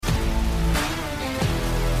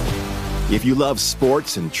If you love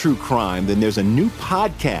sports and true crime, then there's a new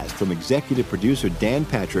podcast from executive producer Dan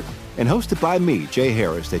Patrick and hosted by me, Jay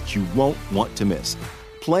Harris, that you won't want to miss.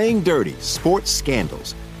 Playing Dirty: Sports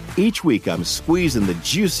Scandals. Each week, I'm squeezing the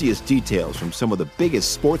juiciest details from some of the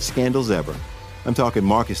biggest sports scandals ever. I'm talking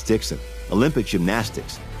Marcus Dixon, Olympic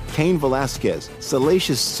gymnastics, Cain Velasquez,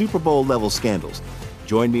 salacious Super Bowl-level scandals.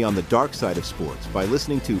 Join me on the dark side of sports by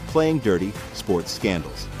listening to Playing Dirty: Sports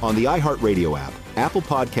Scandals on the iHeartRadio app, Apple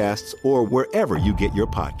Podcasts, or wherever you get your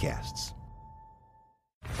podcasts.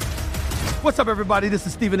 What's up, everybody? This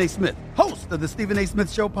is Stephen A. Smith, host of the Stephen A.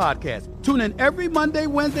 Smith Show podcast. Tune in every Monday,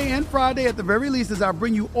 Wednesday, and Friday at the very least as I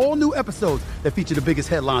bring you all new episodes that feature the biggest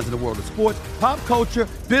headlines in the world of sports, pop culture,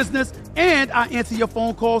 business, and I answer your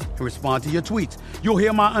phone calls and respond to your tweets. You'll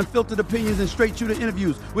hear my unfiltered opinions and straight-shooter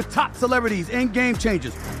interviews with top celebrities and game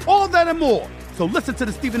changers. All that and more. So listen to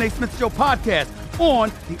the Stephen A. Smith Show podcast on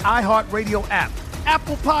the iHeartRadio app,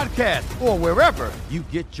 Apple Podcasts, or wherever you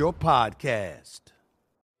get your podcast.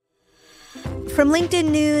 From LinkedIn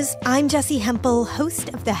News, I'm Jessie Hempel, host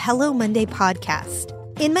of the Hello Monday podcast.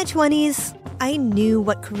 In my 20s, I knew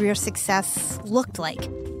what career success looked like.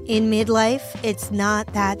 In midlife, it's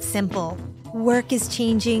not that simple. Work is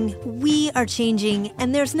changing, we are changing,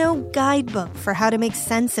 and there's no guidebook for how to make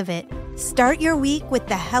sense of it. Start your week with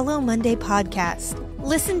the Hello Monday podcast.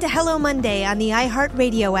 Listen to Hello Monday on the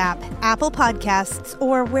iHeartRadio app, Apple Podcasts,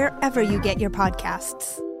 or wherever you get your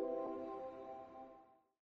podcasts.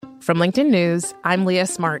 From LinkedIn News, I'm Leah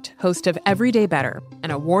Smart, host of Everyday Better,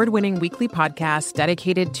 an award-winning weekly podcast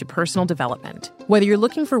dedicated to personal development. Whether you're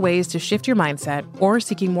looking for ways to shift your mindset or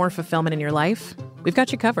seeking more fulfillment in your life, we've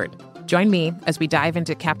got you covered. Join me as we dive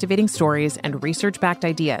into captivating stories and research-backed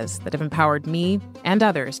ideas that have empowered me and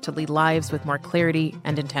others to lead lives with more clarity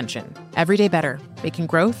and intention. Everyday Better, making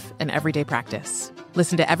growth an everyday practice.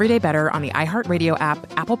 Listen to Everyday Better on the iHeartRadio app,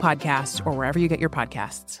 Apple Podcasts, or wherever you get your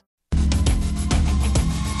podcasts.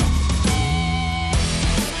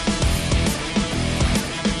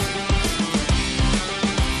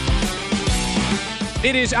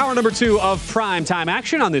 It is hour number 2 of primetime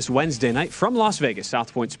action on this Wednesday night from Las Vegas,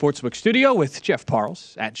 South Point Sportsbook Studio with Jeff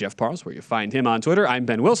Parles, at Jeff Parles, where you find him on Twitter. I'm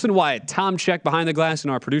Ben Wilson, Wyatt Tomchek behind the glass in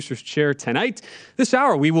our producer's chair tonight. This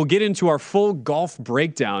hour, we will get into our full golf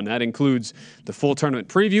breakdown. That includes the full tournament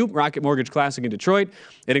preview, Rocket Mortgage Classic in Detroit.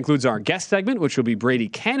 It includes our guest segment, which will be Brady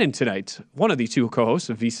Cannon tonight, one of the two co-hosts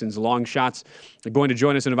of VSiN's Long Shots. They're going to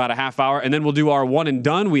join us in about a half hour, and then we'll do our one and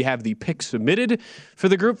done. We have the picks submitted for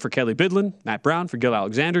the group for Kelly Bidlin, Matt Brown, for Gil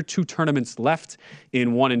Alexander. 2 tournaments left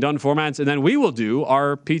in one and done formats, and then we will do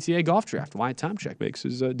our PTA golf draft. Wyatt Tomchek makes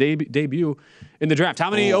his debut in the draft. How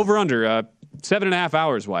many over under? 7.5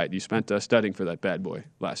 hours, Wyatt, you spent studying for that bad boy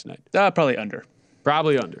last night. Probably under.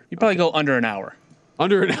 Probably under. You probably go under an hour.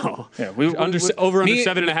 Under an hour. Yeah, under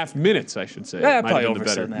 7.5 minutes, I should say. Yeah, probably over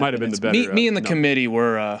 7.5 Might have been the better. Me and the committee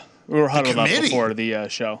were huddled up before the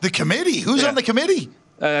show. The committee? Who's on the committee?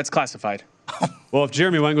 That's classified. Well, if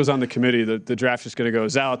Jeremy Wengel's on the committee, the draft's just going to go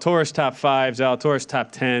Zalatoris top 5, Zalatoris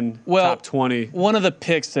top 10, top 20. One of the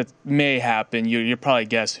picks that may happen, you'll probably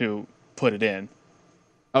guess who put it in.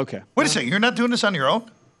 Okay. Wait a second. You're not doing this on your own?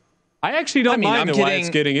 I actually don't mind why it's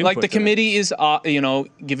getting input. Like the committee is,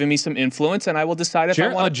 giving me some influence, and I will decide if I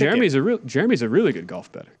want to Jeremy's a really good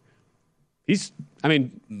golf bettor.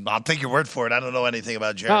 I'll take your word for it. I don't know anything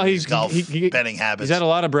about Jeremy's golf betting habits. He's had a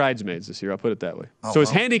lot of bridesmaids this year. I'll put it that way. So his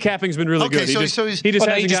handicapping's been really good. He just hasn't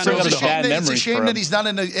gotten over the bad memories. It's a shame that he's not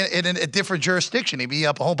in a different jurisdiction. He'd be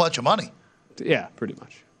up a whole bunch of money. Yeah, pretty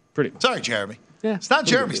much. Sorry, Jeremy. Yeah, it's not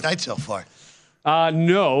Jeremy's night so far.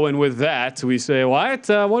 No, and with that, we say, Wyatt,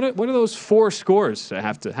 what are those 4 scores I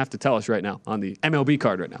have to tell us right now on the MLB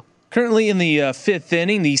card right now? Currently in the 5th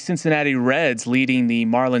inning, the Cincinnati Reds leading the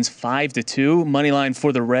Marlins 5-2. Moneyline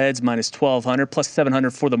for the Reds minus 1,200, plus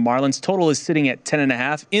 700 for the Marlins. Total is sitting at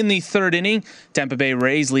 10.5. In the 3rd inning, Tampa Bay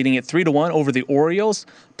Rays leading at 3-1 over the Orioles.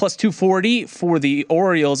 Plus 240 for the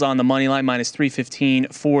Orioles on the money line, minus 315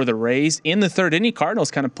 for the Rays. In the 3rd inning, Cardinals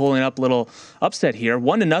kind of pulling up a little upset here.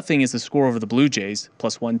 1-0 is the score over the Blue Jays.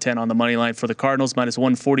 Plus 110 on the money line for the Cardinals, minus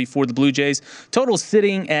 140 for the Blue Jays. Total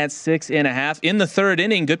sitting at 6.5. In the 3rd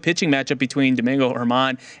inning, good pitching matchup between Domingo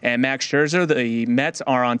Germán and Max Scherzer. The Mets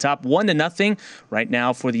are on top 1-0 right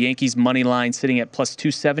now for the Yankees. Money line sitting at plus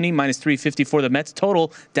 270, minus 350 for the Mets.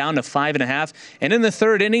 Total down to 5.5. And in the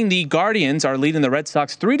 3rd inning, the Guardians are leading the Red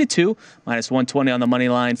Sox 3-2, minus 120 on the money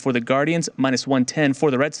line for the Guardians, minus 110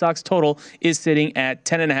 for the Red Sox. Total is sitting at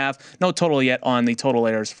 10.5. No total yet on the total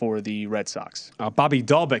errors for the Red Sox. Bobby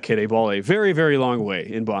Dahlbeck hit a ball a very, very long way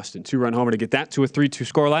in Boston. 2-run homer to get that to a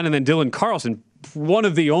 3-2 scoreline. And then Dylan Carlson one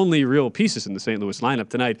of the only real pieces in the St. Louis lineup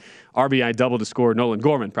tonight. RBI double to score Nolan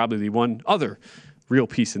Gorman, probably the one other real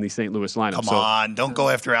piece in the St. Louis lineup. Come on, don't go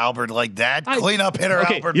after Albert like that. Clean up hitter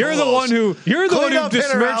Albert. You're the one who besmirched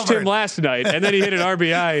Albert. him last night, and then he hit an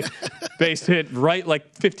RBI base hit right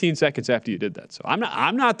like 15 seconds after you did that. So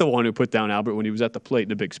I'm not the one who put down Albert when he was at the plate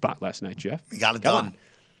in a big spot last night, Jeff. You got it done.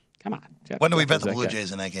 Come on, Jeff. When do we bet the Blue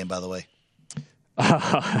Jays in that game, by the way?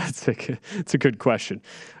 That's a good question.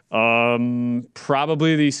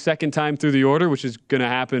 Probably the second time through the order, which is going to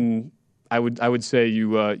happen. I would say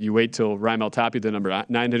you wait till Raimel Tapia, the number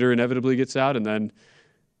 9 hitter, inevitably gets out, and then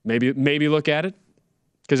maybe look at it.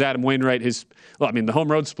 Because Adam Wainwright, the home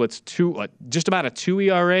road split's just about a 2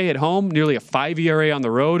 ERA at home, nearly a 5 ERA on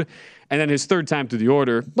the road, and then his third time through the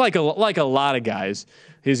order, like a lot of guys,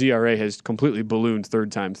 his ERA has completely ballooned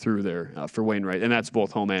third time through there for Wainwright, and that's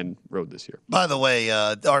both home and road this year. By the way,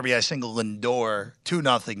 the RBI single Lindor,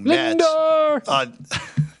 2-0 Mets.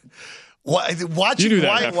 Lindor! Watching, you knew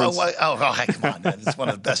that reference. Come on, man. It's one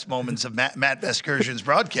of the best moments of Matt Vasgersian's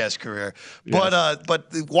broadcast career. But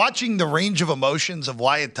watching the range of emotions of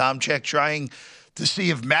Wyatt Tomchek trying to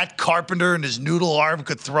see if Matt Carpenter and his noodle arm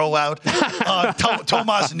could throw out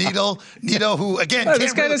Tomas Nido, who, again,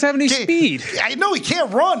 this guy doesn't have any speed. I know he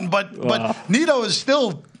can't run, but Nido is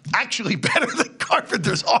still actually better than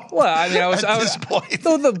Carpenter's arm. Well, I mean, at this point.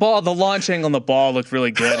 The launch angle on the ball looked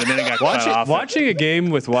really good, and then it got cut off. Watching a game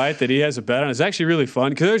with Wyatt that he has a bet on is actually really fun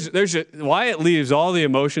because Wyatt leaves all the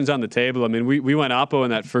emotions on the table. I mean, we went Oppo in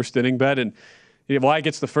that first inning bet, and Wyatt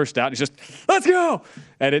gets the first out. He's just, let's go,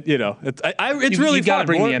 and it's really you got to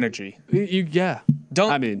bring the energy.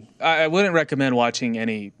 I wouldn't recommend watching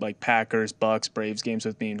any like Packers, Bucks, Braves games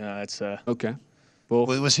with me. No, it's okay. Well,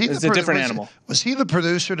 it's a different animal. Was he the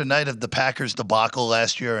producer tonight of the Packers debacle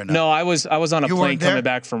last year? Or no? No, I was on a plane coming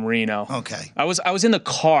back from Reno. Okay. I was in the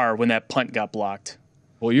car when that punt got blocked.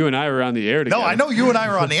 Well, you and I were on the air together. No, I know you and I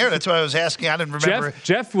were on the air. That's why I was asking. I didn't remember.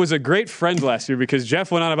 Jeff was a great friend last year because Jeff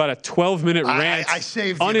went on about a 12-minute rant, I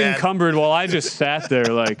saved you, unencumbered, while I just sat there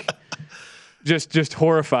like just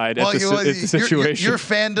horrified at the situation. Your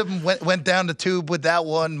fandom went down the tube with that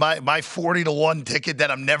one. My 40-1 ticket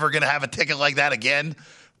that I'm never going to have a ticket like that again.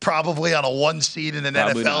 Probably on a 1 seed in an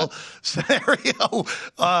Probably NFL scenario.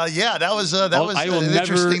 That was an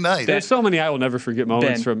interesting night. There's so many I will never forget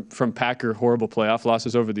moments from Packer horrible playoff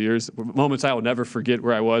losses over the years. Moments I will never forget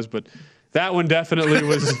where I was, but that one definitely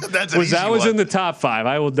was was in the top 5.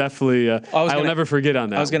 I will definitely I will never forget on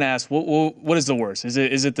that. I was going to ask, what is the worst? Is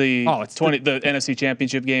it the the NFC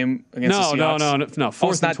Championship game against the Seahawks? No.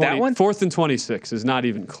 Fourth and 26 is not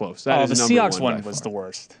even close. That is the Seahawks one was the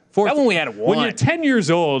worst. That one we had won. When you're 10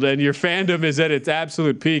 years old and your fandom is at its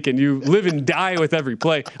absolute peak and you live and die with every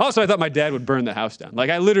play. Also, I thought my dad would burn the house down. Like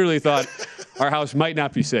I literally thought our house might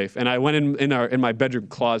not be safe, and I went in my bedroom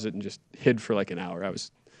closet and just hid for like an hour.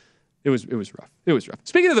 It was rough. It was rough.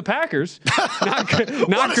 Speaking of the Packers, not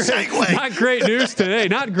great news today.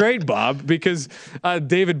 Not great, Bob, because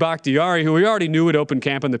David Bakhtiari, who we already knew would open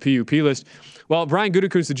camp on the PUP list, well, Brian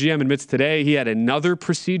Gutekunst, the GM, admits today he had another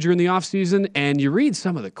procedure in the offseason, and you read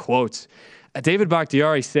some of the quotes. David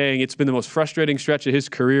Bakhtiari saying it's been the most frustrating stretch of his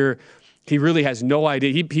career. He really has no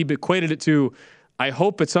idea. He equated it to, I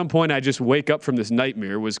hope at some point I just wake up from this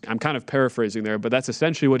nightmare. I'm kind of paraphrasing there, but that's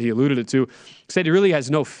essentially what he alluded it to. He said he really has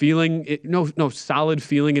no feeling, no solid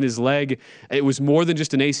feeling in his leg. It was more than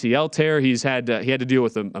just an ACL tear. He had to deal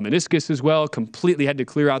with a meniscus as well. Completely had to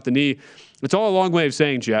clear out the knee. It's all a long way of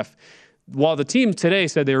saying, Jeff, while the team today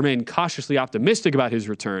said they remain cautiously optimistic about his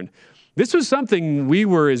return, this was something we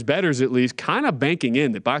were, as bettors at least, kind of banking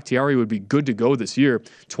in that Bakhtiari would be good to go this year.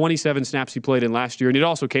 27 snaps he played in last year, and it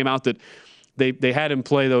also came out that they had him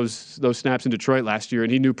play those snaps in Detroit last year,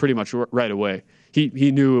 and he knew pretty much right away. He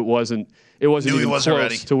knew it wasn't even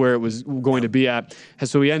close to where it was going to be at.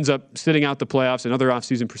 So he ends up sitting out the playoffs, another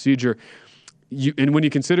offseason procedure. And when you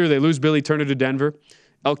consider they lose Billy Turner to Denver,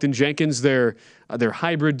 Elgton Jenkins, their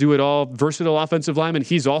hybrid, do-it-all, versatile offensive lineman,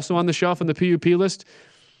 he's also on the shelf on the PUP list.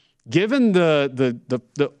 Given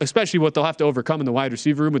the especially what they'll have to overcome in the wide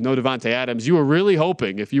receiver room with no Devontae Adams, you were really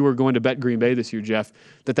hoping, if you were going to bet Green Bay this year, Jeff,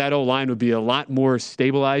 that O-line would be a lot more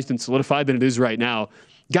stabilized and solidified than it is right now.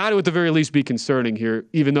 Got to, at the very least, be concerning here,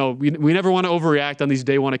 even though we never want to overreact on these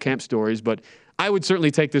day one of camp stories, but I would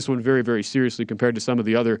certainly take this one very, very seriously compared to some of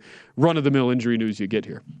the other run-of-the-mill injury news you get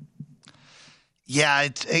here. Yeah,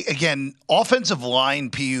 again, offensive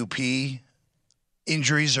line PUP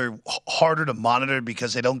injuries are harder to monitor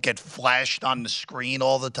because they don't get flashed on the screen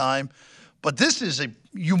all the time. But this is a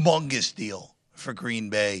humongous deal for Green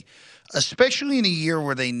Bay, especially in a year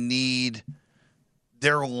where they need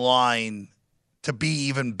their line to be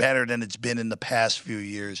even better than it's been in the past few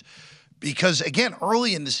years. Because, again,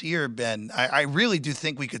 early in this year, Ben, I really do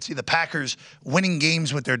think we could see the Packers winning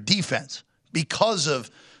games with their defense because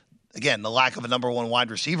of, again, the lack of a number one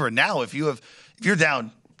wide receiver. And now if you're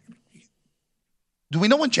down, do we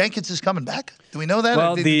know when Jenkins is coming back? Do we know that?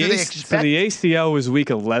 Well, the ACL was week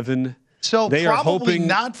 11. So they probably are hoping,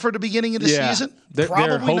 not for the beginning of the season? They're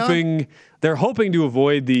hoping to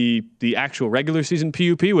avoid the actual regular season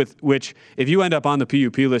PUP, with which if you end up on the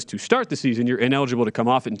PUP list to start the season, you're ineligible to come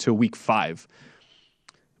off it until week 5.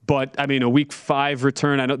 But, I mean, a week 5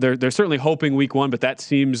 return, I know they're certainly hoping week 1, but that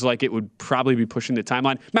seems like it would probably be pushing the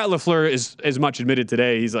timeline. Matt LaFleur is as much admitted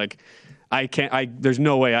today. He's like, there's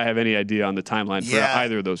no way I have any idea on the timeline for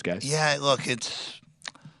either of those guys. Yeah, look, it's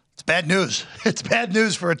bad news. It's bad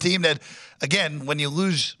news for a team that, again, when you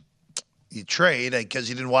lose, you trade because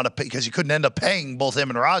you didn't want to pay, because you couldn't end up paying both him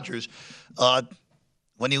and Rodgers.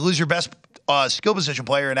 When you lose your best skill position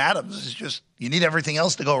player in Adams, it's just you need everything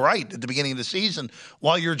else to go right at the beginning of the season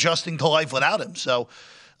while you're adjusting to life without him. So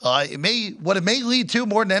what it may lead to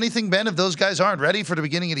more than anything, Ben, if those guys aren't ready for the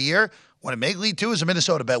beginning of the year, what it may lead to is a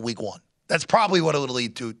Minnesota bet week 1. That's probably what it would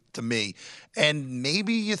lead to me. And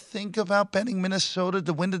maybe you think about betting Minnesota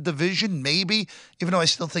to win the division, maybe, even though I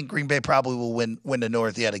still think Green Bay probably will win the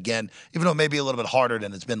North yet again, even though it may be a little bit harder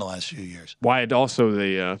than it's been the last few years. Wyatt, also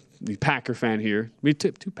the Packer fan here. We have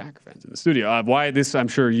two Packer fans in the studio. Wyatt, this I'm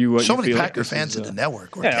sure you so you many Packer fans in the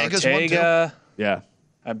network. Ortega's one too. Yeah.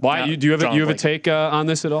 Wyatt, do you have a take on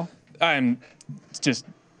this at all?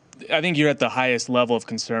 I think you're at the highest level of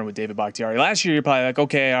concern with David Bakhtiari. Last year, you're probably like,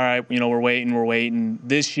 okay, all right, we're waiting.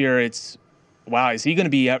 This year, it's, wow, is he going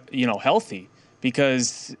to be, healthy?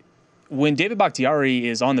 Because when David Bakhtiari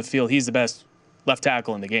is on the field, he's the best left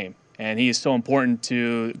tackle in the game. And he is so important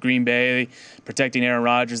to Green Bay, protecting Aaron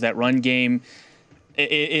Rodgers, that run game.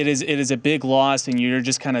 It is a big loss, and you're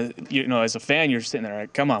just kind of, as a fan, you're sitting there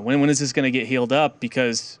like, come on, when is this going to get healed up?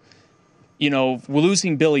 Because we're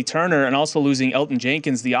losing Billy Turner and also losing Elton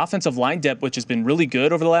Jenkins. The offensive line depth, which has been really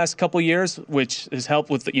good over the last couple of years, which has helped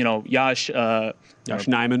with, Josh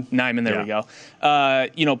Nijman. Nijman, there we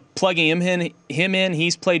go. Plugging him in,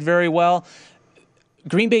 he's played very well.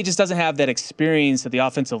 Green Bay just doesn't have that experience at the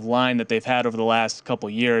offensive line that they've had over the last couple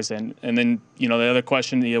of years. And then, the other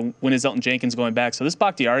question, when is Elton Jenkins going back? So this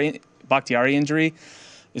Bakhtiari injury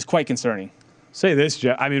is quite concerning. Say this,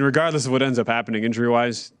 Jeff. I mean, regardless of what ends up happening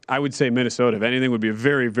injury-wise, I would say Minnesota, if anything, would be a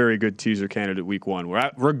very, very good teaser candidate week 1.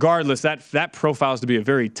 Regardless, that profiles to be a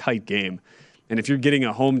very tight game. And if you're getting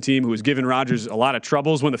a home team who has given Rodgers a lot of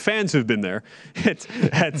troubles when the fans have been there at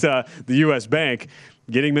the U.S. Bank,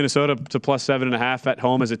 getting Minnesota to plus 7.5 at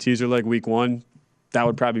home as a teaser leg week 1, that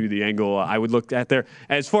would probably be the angle I would look at there.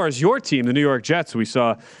 As far as your team, the New York Jets, we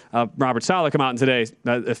saw Robert Saleh come out today.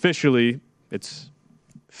 Officially, it's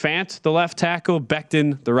Fant, the left tackle,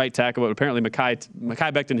 Becton, the right tackle, but apparently Mekhi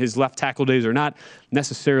Becton, his left tackle days are not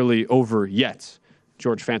necessarily over yet.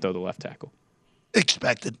 George Fant, the left tackle.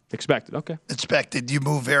 Expected. Okay. Expected. You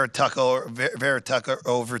move Vera Tucker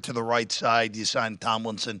over to the right side. You sign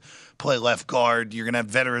Tomlinson, play left guard. You're going to have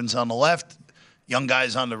veterans on the left, young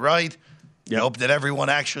guys on the right. You hope that everyone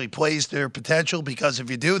actually plays their potential, because if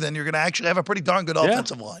you do, then you're going to actually have a pretty darn good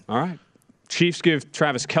offensive line. All right. Chiefs give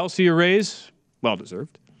Travis Kelce a raise.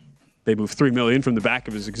 Well-deserved. They moved $3 million from the back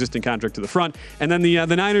of his existing contract to the front. And then the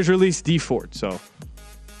Niners released Dee Ford. So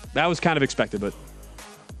that was kind of expected, but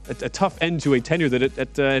a tough end to a tenure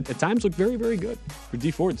that at times looked very, very good for Dee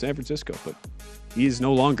Ford in San Francisco. But he is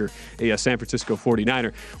no longer a San Francisco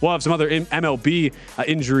 49er. We'll have some other MLB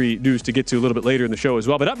injury news to get to a little bit later in the show as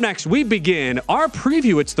well. But up next, we begin our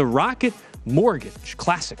preview. It's the Rocket Mortgage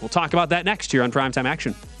Classic. We'll talk about that next here on Primetime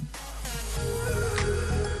Action.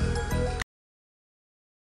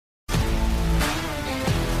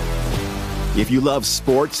 If you love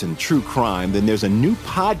sports and true crime, then there's a new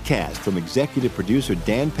podcast from executive producer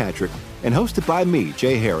Dan Patrick and hosted by me,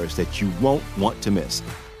 Jay Harris, that you won't want to miss.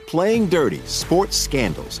 Playing Dirty: Sports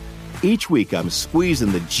Scandals. Each week, I'm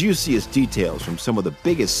squeezing the juiciest details from some of the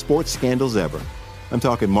biggest sports scandals ever. I'm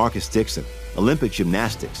talking Marcus Dixon, Olympic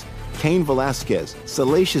gymnastics, Cain Velasquez,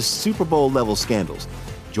 salacious Super Bowl-level scandals.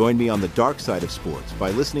 Join me on the dark side of sports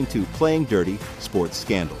by listening to Playing Dirty: Sports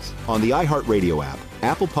Scandals on the iHeartRadio app,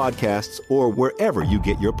 Apple Podcasts, or wherever you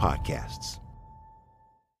get your podcasts.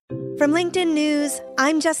 From LinkedIn News,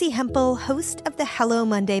 I'm Jessie Hempel, host of the Hello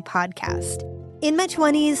Monday podcast. In my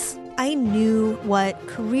 20s, I knew what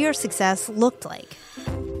career success looked like.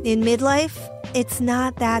 In midlife, it's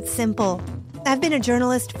not that simple. I've been a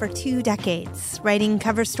journalist for 2 decades, writing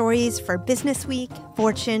cover stories for Business Week,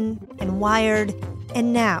 Fortune, and Wired.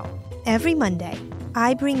 And now, every Monday,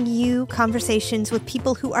 I bring you conversations with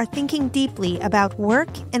people who are thinking deeply about work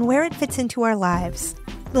and where it fits into our lives.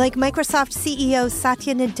 Like Microsoft CEO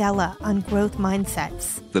Satya Nadella on growth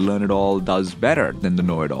mindsets. The learn-it-all does better than the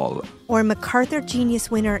know-it-all. Or MacArthur Genius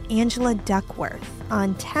winner Angela Duckworth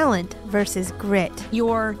on talent versus grit.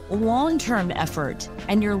 Your long-term effort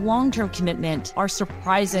and your long-term commitment are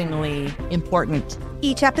surprisingly important.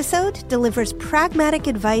 Each episode delivers pragmatic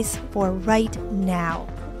advice for right now.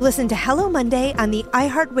 Listen to Hello Monday on the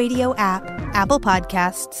iHeartRadio app, Apple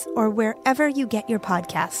Podcasts, or wherever you get your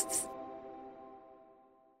podcasts.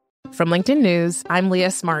 From LinkedIn News, I'm Leah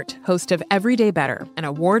Smart, host of Everyday Better, an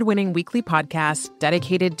award-winning weekly podcast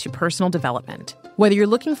dedicated to personal development. Whether you're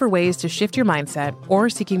looking for ways to shift your mindset or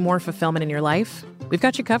seeking more fulfillment in your life, we've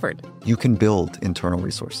got you covered. You can build internal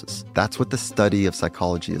resources. That's what the study of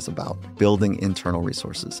psychology is about, building internal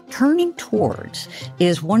resources. Turning towards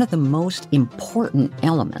is one of the most important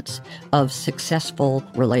elements of successful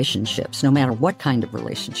relationships, no matter what kind of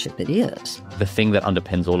relationship it is. The thing that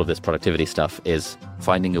underpins all of this productivity stuff is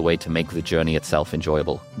finding a way to make the journey itself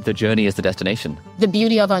enjoyable. The journey is the destination. The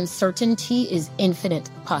beauty of uncertainty is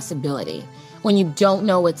infinite possibility. When you don't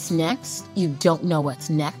know what's next, you don't know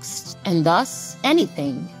what's next. And thus,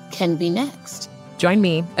 anything can be next. Join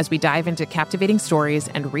me as we dive into captivating stories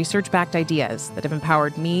and research-backed ideas that have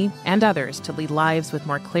empowered me and others to lead lives with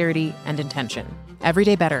more clarity and intention.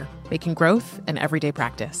 Everyday Better, making growth an everyday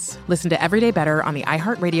practice. Listen to Everyday Better on the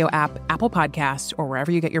iHeartRadio app, Apple Podcasts, or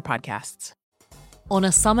wherever you get your podcasts. On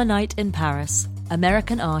a summer night in Paris,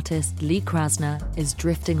 American artist Lee Krasner is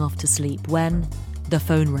drifting off to sleep when the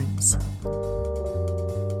phone rings.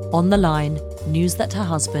 On the line, news that her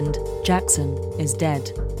husband, Jackson, is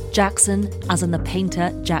dead. Jackson, as in the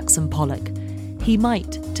painter Jackson Pollock. He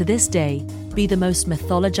might, to this day, be the most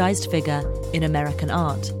mythologized figure in American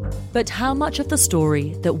art. But how much of the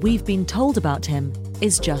story that we've been told about him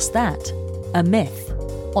is just that, a myth?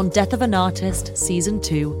 On Death of an Artist, Season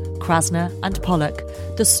 2, Krasner and Pollock,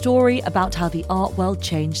 the story about how the art world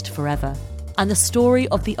changed forever. And the story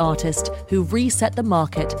of the artist who reset the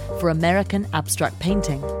market for American abstract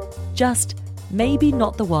painting. Just maybe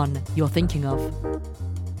not the one you're thinking of.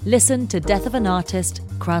 Listen to Death of an Artist,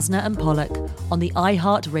 Krasner and Pollock on the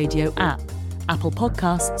iHeartRadio app, Apple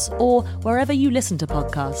Podcasts, or wherever you listen to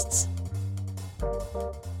podcasts.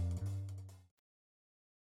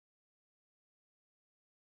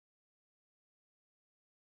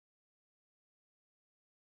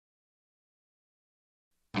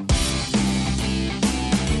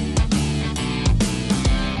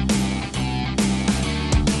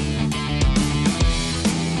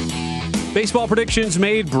 Baseball predictions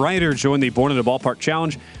made brighter. Join the Born in a Ballpark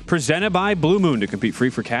Challenge presented by Blue Moon to compete free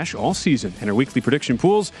for cash all season. Enter weekly prediction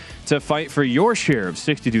pools to fight for your share of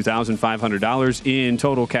 $62,500 in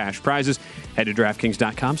total cash prizes. Head to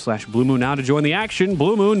DraftKings.com/Blue Moon now to join the action.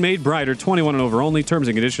 Blue Moon made brighter. 21 and over only. Terms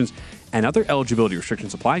and conditions and other eligibility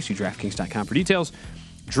restrictions apply. See DraftKings.com for details.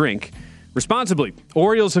 Drink responsibly.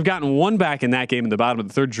 Orioles have gotten one back in that game in the bottom of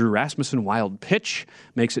the third. Drew Rasmussen, wild pitch,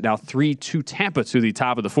 makes it now 3-2 Tampa to the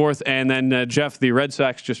top of the fourth. And then, Jeff, the Red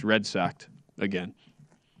Sox just Red Soxed again.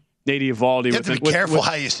 Nady Eovaldi. You have to be careful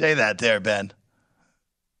how you say that there, Ben.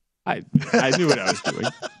 I knew what I was doing.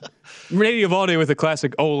 Nady Eovaldi with a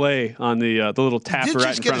classic Olay on the little tapper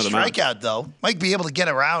right in front of the mound. Did just get a strikeout, though. Might be able to get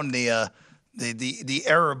around the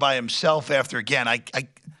error by himself after again.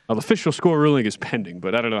 Well, the official score ruling is pending,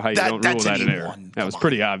 but I don't know how you don't rule that an error. That was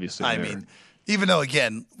pretty obvious. I mean, even though,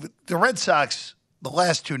 again, the Red Sox, the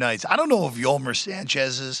last two nights, I don't know if Yolmer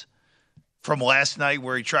Sanchez's from last night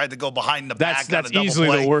where he tried to go behind the back on a double play. That's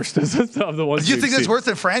easily the worst of the ones. Do you think that's worse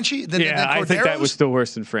than Franchi? I think that was still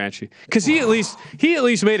worse than Franchi. Because he at least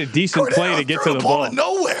made a decent play to get to the ball.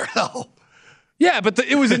 Nowhere, though. Yeah, but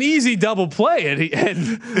it was an easy double play,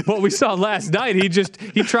 and what we saw last night,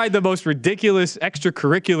 he tried the most ridiculous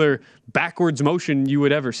extracurricular backwards motion you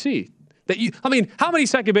would ever see. How many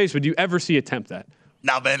second base would you ever see attempt that?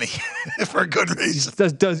 Not many, for a good reason.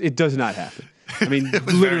 It does not happen. I mean,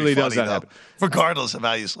 literally does not happen. Regardless of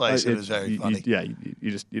how you slice it was very funny.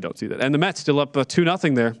 You don't see that. And the Mets still up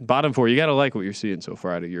 2-0 there, bottom four. You got to like what you're seeing so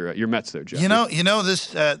far out of your Mets there, Jeff. You know this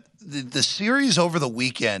the series over the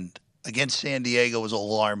weekend against San Diego was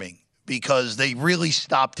alarming because they really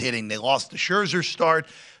stopped hitting. They lost the Scherzer start.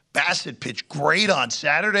 Bassett pitched great on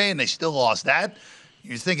Saturday, and they still lost that.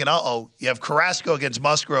 You're thinking, you have Carrasco against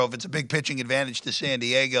Musgrove. It's a big pitching advantage to San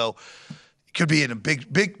Diego. Could be in a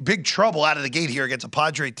big trouble out of the gate here against a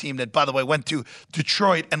Padre team that, by the way, went to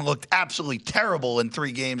Detroit and looked absolutely terrible in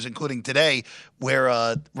 3 games, including today,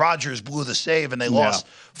 where Rogers blew the save and they lost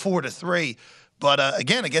 4-3. But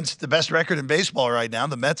again, against the best record in baseball right now,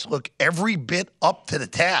 the Mets look every bit up to the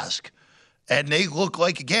task. And they look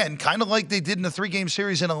like, again, kind of like they did in the 3-game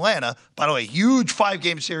series in Atlanta. By the way, huge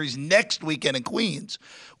 5-game series next weekend in Queens,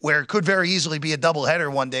 where it could very easily be a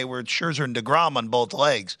doubleheader one day where it's Scherzer and DeGrom on both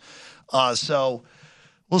legs. So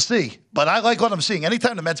we'll see. But I like what I'm seeing.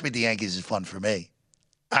 Anytime the Mets beat the Yankees is fun for me.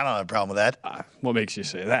 I don't have a problem with that. What makes you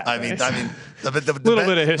say that? I mean, the little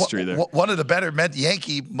bit of history there. One of the better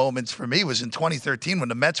Met-Yankee moments for me was in 2013 when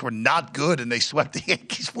the Mets were not good and they swept the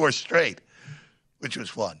Yankees 4 straight, which was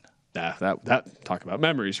fun. That talk about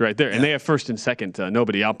memories right there. And they have first and second,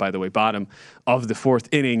 nobody out, by the way, bottom of the 4th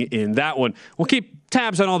inning in that one. We'll keep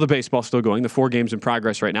tabs on all the baseball still going, the 4 games in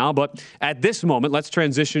progress right now. But at this moment, let's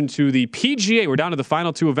transition to the PGA. We're down to the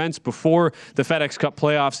final 2 events before the FedEx Cup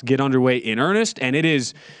playoffs get underway in earnest. And it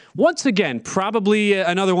is, once again, probably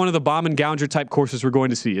another one of the bomb and gouger type courses we're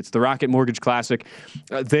going to see. It's the Rocket Mortgage Classic.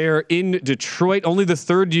 They're in Detroit, only the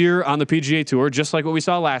 3rd year on the PGA Tour, just like what we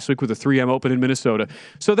saw last week with the 3M Open in Minnesota.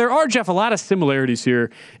 So there are, Jeff, a lot of similarities here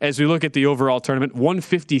as we look at the overall tournament.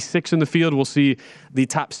 156 in the field. We'll see the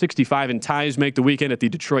top 65 in ties make the weekend at the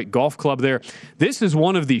Detroit Golf Club there. This is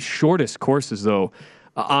one of the shortest courses, though,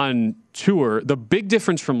 on tour. The big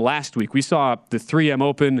difference from last week, we saw the 3M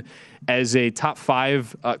Open as a top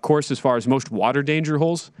 5 course as far as most water danger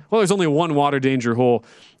holes. Well, there's only one water danger hole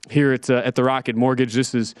here at the Rocket Mortgage.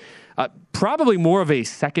 This is probably more of a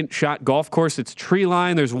second shot golf course. It's tree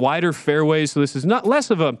line. There's wider fairways. So this is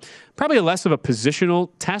probably less of a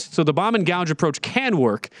positional test. So the bomb and gouge approach can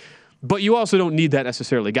work, but you also don't need that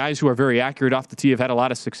necessarily. Guys who are very accurate off the tee have had a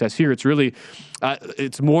lot of success here. It's really,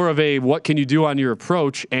 it's more of a what can you do on your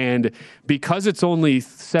approach, and because it's only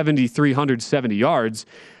 7,370 yards,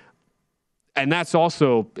 and that's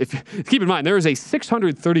also, keep in mind, there is a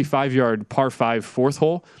 635-yard par 5 4th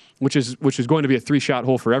hole, which is going to be a 3-shot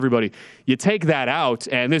hole for everybody. You take that out,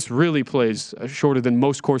 and this really plays shorter than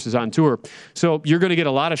most courses on tour. So you're going to get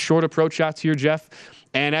a lot of short approach shots here, Jeff.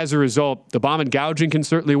 And as a result, the bomb and gouging can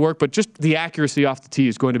certainly work, but just the accuracy off the tee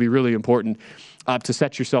is going to be really important to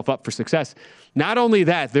set yourself up for success. Not only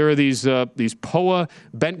that, there are these POA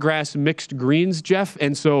bent grass mixed greens, Jeff,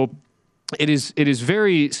 and so it is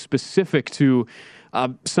very specific to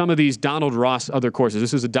some of these Donald Ross other courses.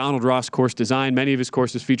 This is a Donald Ross course design. Many of his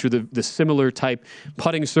courses feature the similar type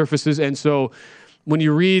putting surfaces, and so when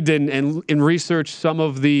you read and research some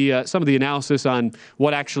of the analysis on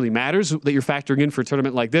what actually matters that you're factoring in for a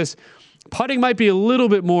tournament like this, putting might be a little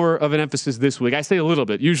bit more of an emphasis this week. I say a little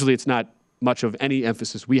bit. Usually it's not much of any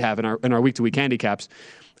emphasis we have in our week-to-week handicaps.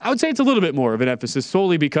 I would say it's a little bit more of an emphasis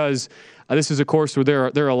solely because this is a course where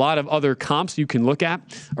there are a lot of other comps you can look at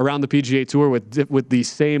around the PGA Tour with the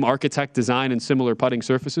same architect design and similar putting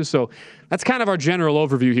surfaces. So that's kind of our general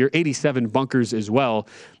overview here. 87 bunkers as well.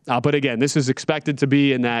 But again, this is expected to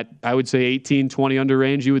be in that, I would say, 18, 20 under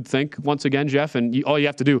range, you would think, once again, Jeff. And all you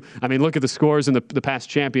have to do, look at the scores and the past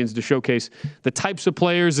champions to showcase the types of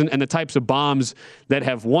players and the types of bombs that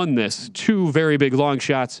have won this. 2 very big long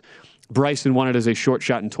shots. Bryson won it as a short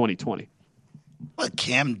shot in 2020. But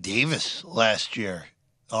Cam Davis last year,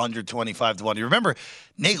 125 to 1. You remember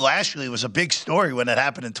Nate Lashley was a big story when it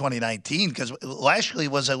happened in 2019 because Lashley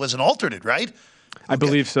was an alternate, right? I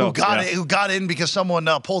believe so. Who got in because someone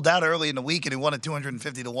pulled out early in the week and he won at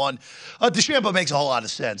 250 to 1. DeChambeau makes a whole lot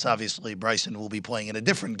of sense. Obviously, Bryson will be playing in a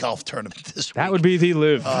different golf tournament this week. That would be the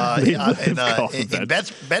live. In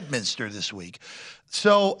Bedminster this week.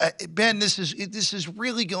 So, Ben, this is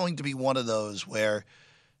really going to be one of those where,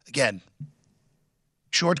 again,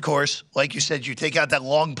 short course, like you said, you take out that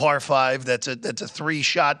long par 5. That's a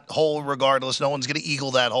 3-shot hole regardless. No one's going to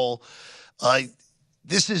eagle that hole.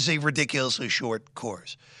 This is a ridiculously short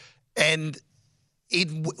course. And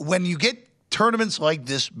when you get tournaments like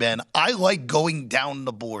this, Ben, I like going down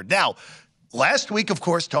the board. Now, last week, of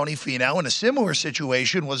course, Tony Finau in a similar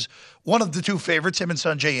situation was one of the 2 favorites, him and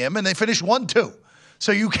Sungjae Im, and they finished 1-2.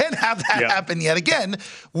 So you can have that happen yet again,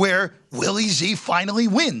 where Willie Z finally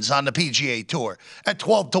wins on the PGA Tour at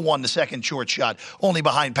 12 to 1, the second short shot, only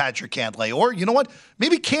behind Patrick Cantlay. Or you know what?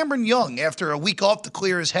 Maybe Cameron Young, after a week off to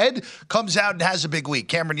clear his head, comes out and has a big week.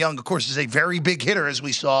 Cameron Young, of course, is a very big hitter, as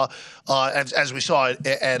we saw at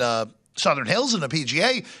Southern Hills in the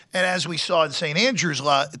PGA, and as we saw in St. Andrews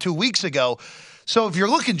 2 weeks ago. So if you're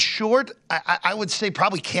looking short, I would say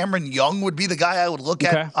probably Cameron Young would be the guy I would look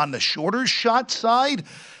at on the shorter shot side.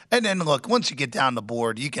 And then, look, once you get down the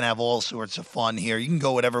board, you can have all sorts of fun here. You can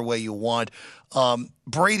go whatever way you want.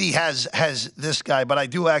 Brady has this guy, but I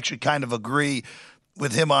do actually kind of agree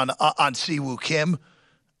with him on Siwoo Kim.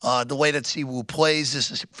 The way that Siwoo plays,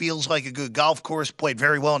 this feels like a good golf course. Played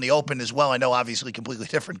very well in the Open as well. I know, obviously, completely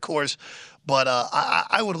different course. But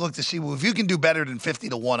I would look to Siwoo. If you can do better than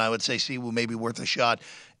 50-1, I would say Siwoo may be worth a shot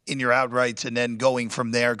in your outrights. And then going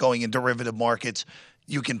from there, going in derivative markets,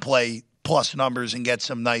 you can play plus numbers and get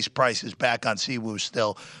some nice prices back on Siwoo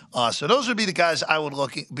still. So those would be the guys I would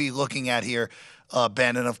be looking at here,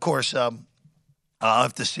 Ben. And, of course, I'll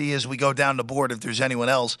have to see as we go down the board if there's anyone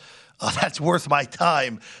else that's worth my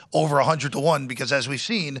time over 100-1 because, as we've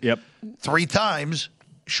seen, 3 times,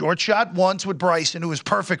 short shot once with Bryson, who was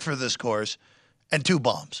perfect for this course, and 2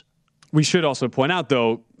 bombs. We should also point out,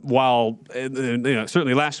 though, while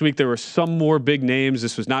certainly last week there were some more big names,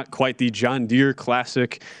 this was not quite the John Deere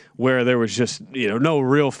Classic where there was just no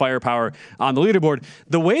real firepower on the leaderboard.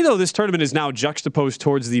 The way, though, this tournament is now juxtaposed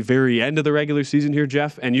towards the very end of the regular season here,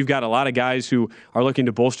 Jeff, and you've got a lot of guys who are looking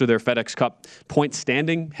to bolster their FedEx Cup point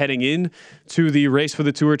standing heading in to the race for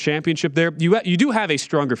the Tour Championship there. You do have a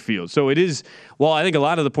stronger field. So it is, well, I think a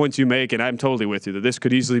lot of the points you make, and I'm totally with you, that this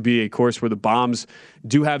could easily be a course where the bombs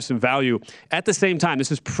do have some value. At the same time,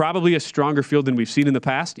 this is probably a stronger field than we've seen in the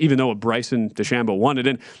past, even though Bryson DeChambeau won it.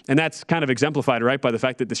 And that's kind of exemplified, right, by the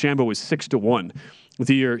fact that DeChambeau was 6-1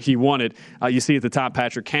 the year he won it. You see at the top,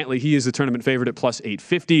 Patrick Cantlay. He is the tournament favorite at plus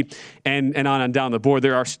 850. And on and down the board,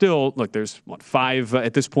 there are still, there's 5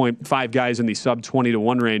 at this point, 5 guys in the sub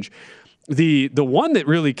 20-1 range. The one that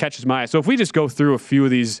really catches my eye, so if we just go through a few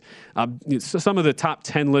of these, some of the top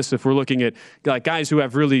 10 lists, if we're looking at guys who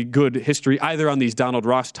have really good history, either on these Donald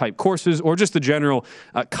Ross type courses or just the general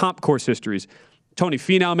comp course histories. Tony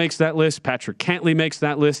Finau makes that list. Patrick Cantlay makes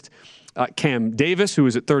that list. Cam Davis, who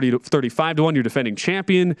is at 35-1, your defending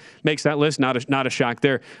champion, makes that list. Not a shock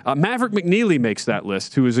there. Maverick McNeely makes that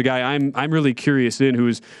list, who is a guy I'm really curious in, who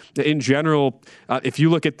is, in general, if you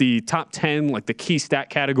look at the top 10, the key stat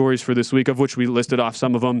categories for this week, of which we listed off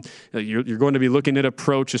some of them, you're going to be looking at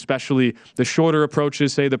approach, especially the shorter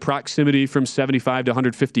approaches, say the proximity from 75 to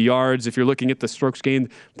 150 yards. If you're looking at the strokes gained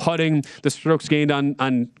putting, the strokes gained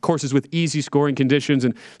on courses with easy scoring conditions,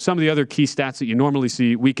 and some of the other key stats that you normally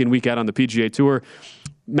see week in, week out on the PGA Tour.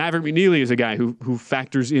 Maverick McNeely is a guy who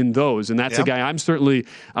factors in those, and that's a guy I'm certainly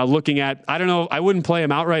looking at. I don't know. I wouldn't play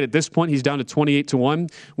him outright at this point. He's down to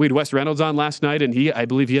 28-1. We had Wes Reynolds on last night, and I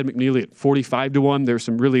believe he had McNeely at 45-1. There's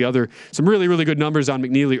some really good numbers on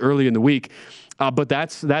McNeely early in the week, but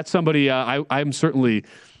that's somebody I'm certainly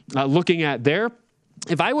looking at there.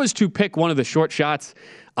 If I was to pick one of the short shots,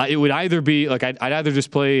 it would either be I'd either just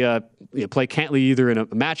play Cantlay either in a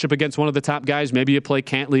matchup against one of the top guys. Maybe you play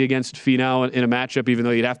Cantlay against Finau in a matchup, even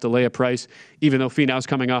though you'd have to lay a price, even though Finau's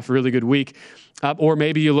coming off a really good week. Or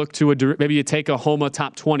maybe you look to maybe you take a Homa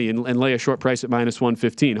top 20 and lay a short price at minus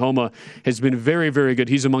 115. Homa has been very, very good.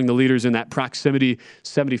 He's among the leaders in that proximity,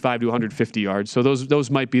 75 to 150 yards. So those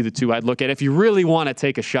might be the two I'd look at. If you really want to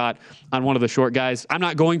take a shot on one of the short guys, I'm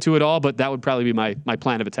not going to at all, but that would probably be my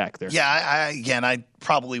plan of attack there. Yeah, I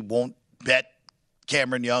probably won't bet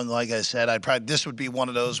Cameron Young. Like I said, this would be one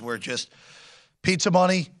of those where just pizza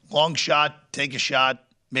money, long shot, take a shot,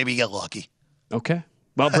 maybe get lucky. Okay.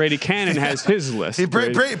 Well, Brady Cannon has his list.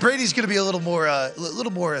 Brady's going to be a little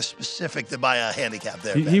more specific than my handicap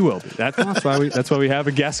there. He will be. That's why we have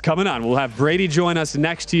a guest coming on. We'll have Brady join us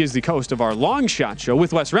next. He is the host of our Long Shot Show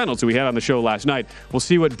with Wes Reynolds, who we had on the show last night. We'll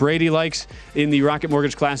see what Brady likes in the Rocket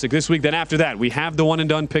Mortgage Classic this week. Then after that, we have the one and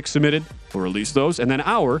done picks submitted. We'll release those, and then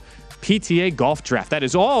our PTA Golf Draft. That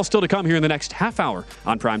is all still to come here in the next half hour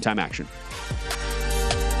on Primetime Action.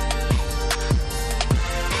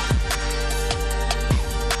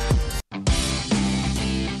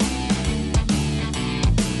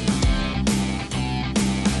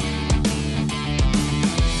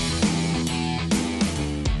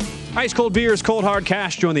 Ice cold beers, cold hard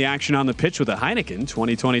cash. Join the action on the pitch with the Heineken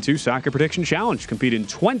 2022 Soccer Prediction Challenge. Compete in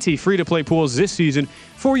 20 free-to-play pools this season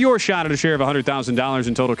for your shot at a share of $100,000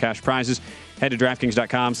 in total cash prizes. Head to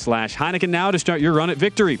DraftKings.com/Heineken now to start your run at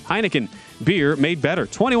victory. Heineken, beer made better.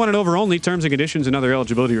 21 and over only. Terms and conditions and other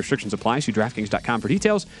eligibility restrictions apply. See DraftKings.com for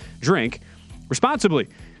details. Drink responsibly.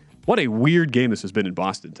 What a weird game this has been in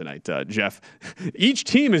Boston tonight, Jeff. Each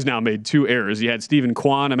team has now made 2 errors. You had Steven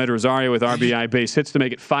Kwan, Ahmed Rosario with RBI base hits to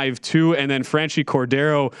make it 5-2, and then Franchi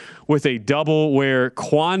Cordero with a double where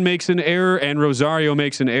Kwan makes an error and Rosario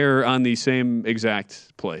makes an error on the same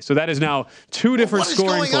exact play. So that is now 2 different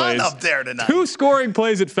scoring plays. What is going on up there tonight? 2 scoring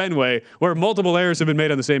plays at Fenway where multiple errors have been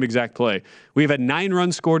made on the same exact play. We've had 9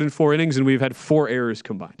 runs scored in 4 innings, and we've had 4 errors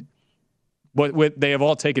combined. But they have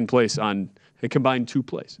all taken place on a combined 2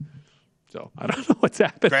 plays. So I don't know what's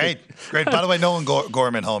happening. Great. By the way, Nolan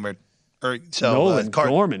Gorman homered. Nolan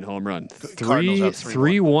Gorman home run.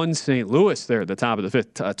 3-1 St. Louis there at the top of the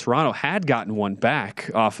fifth. Toronto had gotten one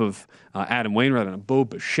back off of Adam Wainwright on a Bo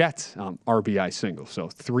Bichette RBI single. So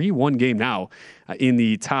 3-1 game now in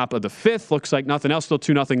the top of the fifth. Looks like nothing else. Still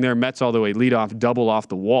 2-0 there. Mets all the way leadoff, double off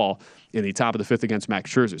the wall in the top of the fifth against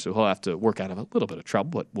Max Scherzer. So he'll have to work out of a little bit of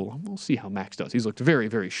trouble, but we'll see how Max does. He's looked very,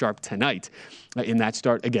 very sharp tonight in that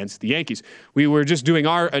start against the Yankees. We were just doing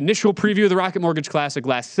our initial preview of the Rocket Mortgage Classic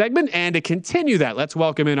last segment, and to continue that, let's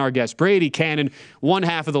welcome in our guest, Brady Cannon, one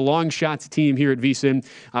half of the Long Shots team here at VSiN.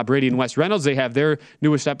 Brady and Wes Reynolds, they have their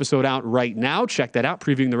newest episode out right now. Check that out,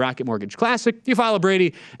 previewing the Rocket Mortgage Classic. You follow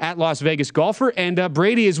Brady at Las Vegas Golfer. And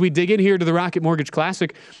Brady, as we dig in here to the Rocket Mortgage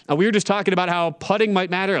Classic, we were just talking about how putting might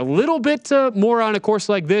matter a little bit more on a course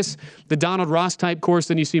like this, the Donald Ross type course,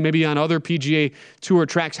 than you see maybe on other PGA Tour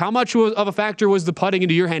tracks. How much of a factor was the putting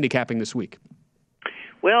into your handicapping this week?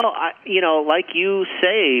 Well, like you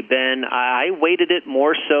say, Ben, I weighted it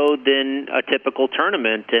more so than a typical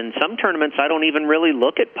tournament. And some tournaments, I don't even really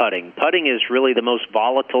look at putting. Putting is really the most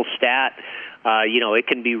volatile stat. It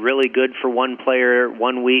can be really good for one player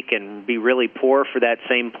one week and be really poor for that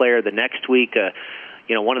same player the next week.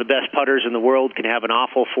 One of the best putters in the world can have an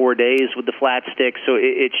awful 4 days with the flat stick. So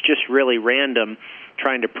it's just really random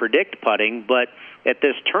trying to predict putting. But at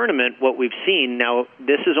this tournament, what we've seen, now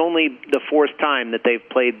this is only the fourth time that they've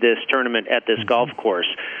played this tournament at this golf course.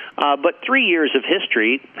 But 3 years of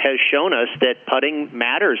history has shown us that putting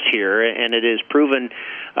matters here, and it is proven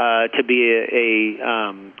to be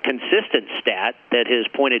a consistent stat that has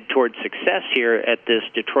pointed towards success here at this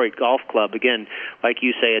Detroit Golf Club. Again, like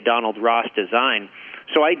you say, a Donald Ross design.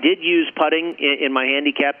 So I did use putting in my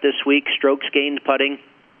handicap this week, strokes gained putting,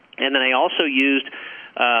 and then I also used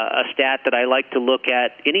a stat that I like to look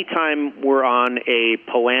at anytime we're on a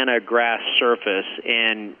Poa annua grass surface,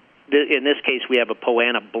 and in this case we have a Poa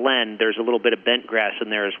annua blend. There's a little bit of bent grass in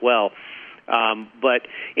there as well. But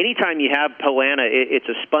anytime you have Poa annua, it's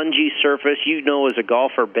a spongy surface. As a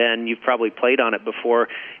golfer, Ben, you've probably played on it before.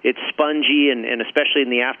 It's spongy, and especially in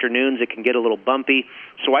the afternoons, it can get a little bumpy.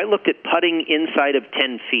 So I looked at putting inside of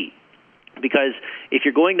 10 feet. Because if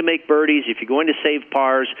you're going to make birdies, if you're going to save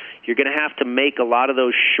pars, you're going to have to make a lot of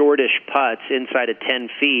those shortish putts inside of 10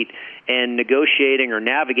 feet, and negotiating or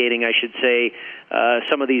navigating, I should say,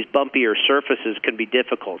 some of these bumpier surfaces can be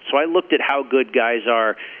difficult. So I looked at how good guys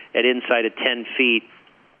are at inside of 10 feet.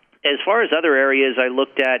 As far as other areas I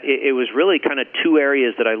looked at, it was really kind of two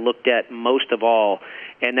areas that I looked at most of all,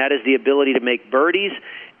 and that is the ability to make birdies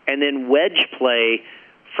and then wedge play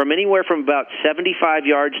from anywhere from about 75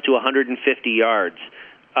 yards to 150 yards.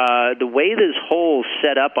 The way this hole's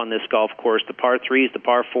set up on this golf course, the par 3s, the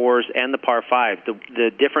par 4s, and the par 5,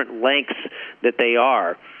 the different lengths that they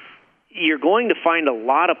are, you're going to find a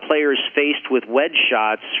lot of players faced with wedge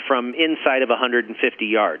shots from inside of 150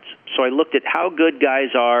 yards. So I looked at how good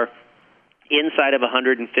guys are inside of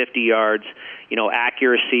 150 yards,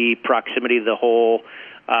 accuracy, proximity to the hole,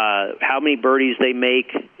 how many birdies they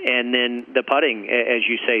make, and then the putting, as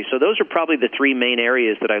you say. So those are probably the three main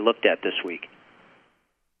areas that I looked at this week.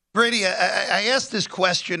 Brady, I asked this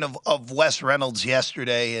question of Wes Reynolds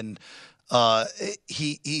yesterday, and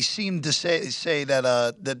he seemed to say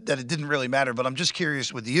that it didn't really matter. But I'm just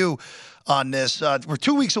curious with you on this. We're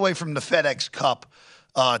 2 weeks away from the FedEx Cup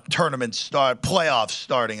tournament playoffs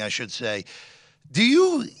starting, I should say. Do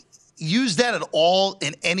you use that at all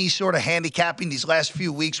in any sort of handicapping these last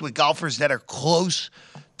few weeks with golfers that are close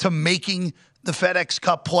to making the FedEx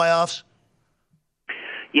Cup playoffs?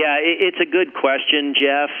 Yeah, it's a good question,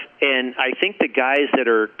 Jeff. And I think the guys that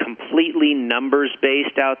are completely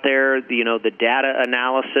numbers-based out there, the data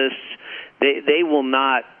analysis, they will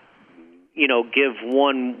not, give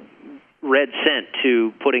one red cent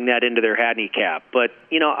to putting that into their handicap. But,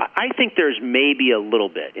 I think there's maybe a little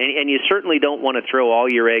bit. And you certainly don't want to throw all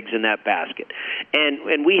your eggs in that basket.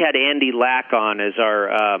 And we had Andy Lack on as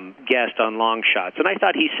our guest on Long Shots, and I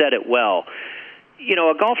thought he said it well.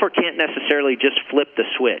 A golfer can't necessarily just flip the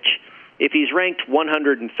switch. If he's ranked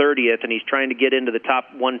 130th and he's trying to get into the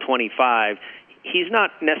top 125, he's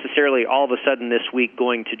not necessarily all of a sudden this week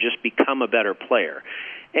going to just become a better player.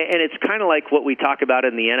 And it's kind of like what we talk about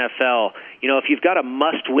in the NFL. If you've got a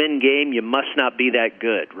must-win game, you must not be that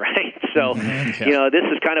good, right? So, this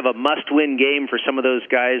is kind of a must-win game for some of those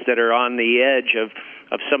guys that are on the edge of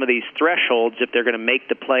some of these thresholds if they're going to make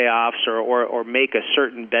the playoffs or make a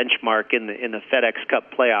certain benchmark in the FedEx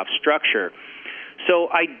Cup playoff structure. So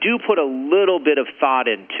I do put a little bit of thought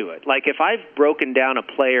into it. Like if I've broken down a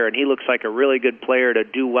player and he looks like a really good player to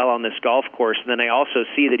do well on this golf course, and then I also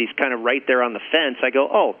see that he's kind of right there on the fence, I go,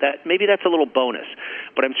 oh, maybe that's a little bonus.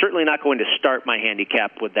 But I'm certainly not going to start my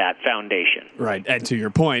handicap with that foundation. Right. And to your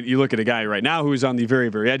point, you look at a guy right now who is on the very,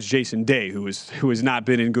 very edge, Jason Day, who has not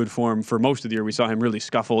been in good form for most of the year. We saw him really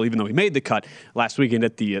scuffle, even though he made the cut last weekend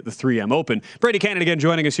at the 3M Open. Brady Kannon again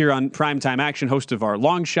joining us here on Primetime Action, host of our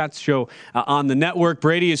Long Shots show on the network.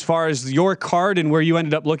 Brady, as far as your card and where you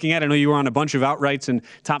ended up looking at, I know you were on a bunch of outrights and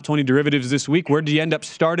top 20 derivatives this week. Where did you end up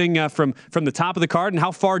starting from the top of the card, and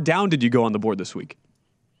how far down did you go on the board this week?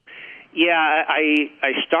 Yeah,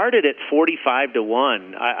 I started at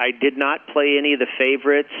 45-1. I did not play any of the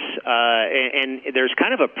favorites, and there's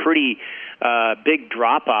kind of a pretty big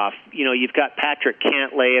drop-off. You know, you've got Patrick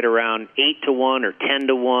Cantlay at around 8-1 or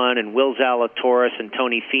 10-1, and Will Zalatoris and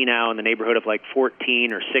Tony Finau in the neighborhood of like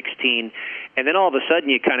 14 or 16. And then all of a sudden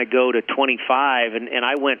you kind of go to 25, and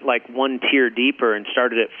I went like one tier deeper and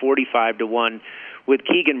started at 45-1 with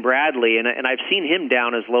Keegan Bradley, and I've seen him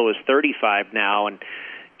down as low as 35 now. And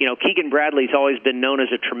you know, Keegan Bradley's always been known as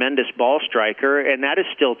a tremendous ball striker, and that is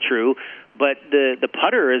still true. But the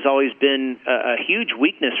putter has always been a huge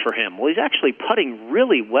weakness for him. Well, he's actually putting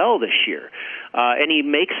really well this year, and he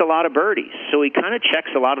makes a lot of birdies. So he kind of checks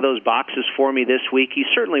a lot of those boxes for me this week. He's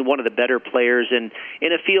certainly one of the better players in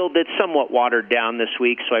a field that's somewhat watered down this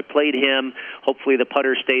week. So I played him. Hopefully the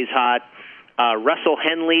putter stays hot. Russell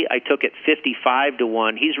Henley, I took at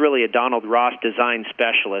 55-1. He's really a Donald Ross design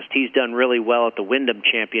specialist. He's done really well at the Wyndham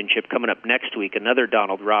Championship coming up next week, another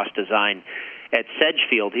Donald Ross design at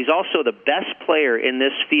Sedgefield. He's also the best player in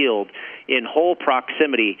this field in hole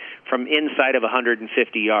proximity from inside of 150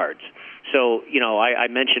 yards. So, you know, I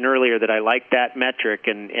mentioned earlier that I like that metric,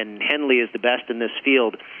 and Henley is the best in this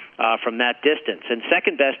field from that distance. And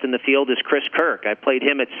second best in the field is Chris Kirk. I played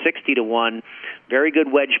him at 60-1. Very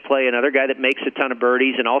good wedge play, another guy that makes a ton of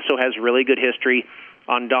birdies and also has really good history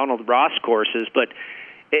on Donald Ross courses. But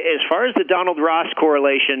as far as the Donald Ross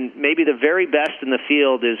correlation, maybe the very best in the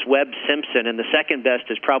field is Webb Simpson, and the second best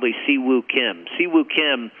is probably Si-Woo Kim. Si-Woo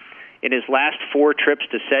Kim, in his last 4 trips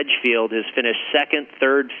to Sedgefield, has finished 2nd,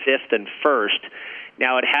 3rd, 5th, and 1st.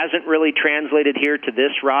 Now, it hasn't really translated here to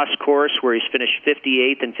this Ross course where he's finished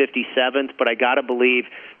 58th and 57th, but I got to believe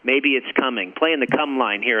maybe it's coming. Playing the come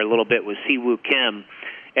line here a little bit with Si-Woo Kim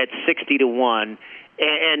at 60-1.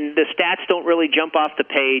 And the stats don't really jump off the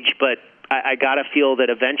page, but I got to feel that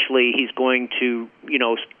eventually he's going to, you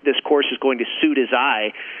know, this course is going to suit his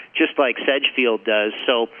eye, just like Sedgefield does.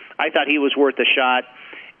 So I thought he was worth a shot.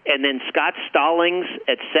 And then Scott Stallings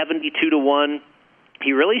at 72-1.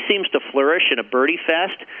 He really seems to flourish in a birdie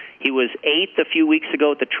fest. He was 8th a few weeks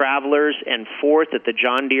ago at the Travelers and 4th at the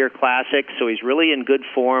John Deere Classic, so he's really in good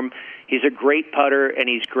form. He's a great putter, and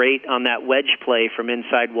he's great on that wedge play from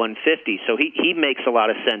inside 150, so he makes a lot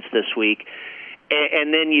of sense this week.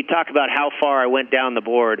 And then you talk about how far I went down the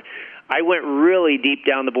board. I went really deep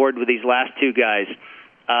down the board with these last two guys,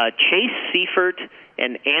 Chase Seifert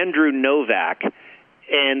and Andrew Novak.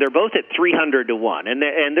 And they're both at 300-1, and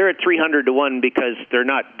they're at 300-1 because they're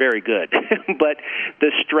not very good. But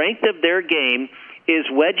the strength of their game is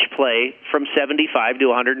wedge play from 75 to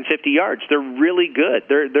 150 yards. They're really good.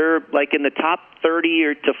 They're like in the top 30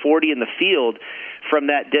 or to 40 in the field from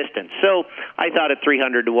that distance. So I thought at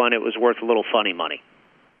 300-1 it was worth a little funny money.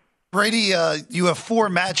 Brady, you have 4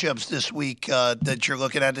 matchups this week that you're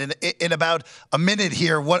looking at. In about a minute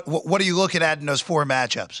here, what are you looking at in those 4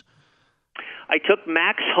 matchups? I took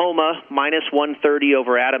Max Homa minus 130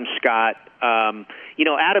 over Adam Scott. You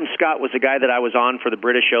know, Adam Scott was a guy that I was on for the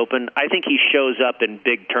British Open. I think he shows up in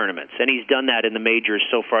big tournaments, and he's done that in the majors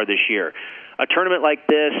so far this year. A tournament like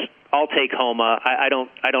this, I'll take Homa. I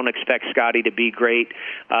don't expect Scotty to be great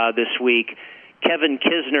this week. Kevin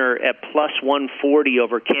Kisner at plus 140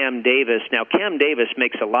 over Cam Davis. Now, Cam Davis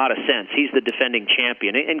makes a lot of sense. He's the defending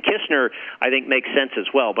champion. And Kisner, I think, makes sense as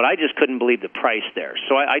well. But I just couldn't believe the price there.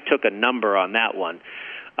 So I took a number on that one.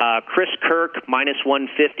 Chris Kirk, minus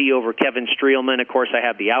 150 over Kevin Streelman. Of course, I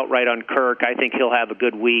have the outright on Kirk. I think he'll have a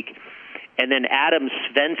good week. And then Adam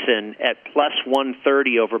Svensson at plus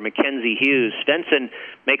 130 over Mackenzie Hughes. Svensson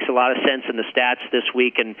makes a lot of sense in the stats this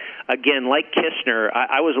week. And, again, like Kisner,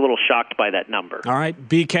 I was a little shocked by that number. All right,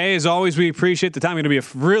 BK, as always, we appreciate the time. It's going to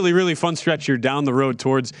be a really, really fun stretch here down the road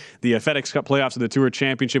towards the FedEx Cup playoffs and the Tour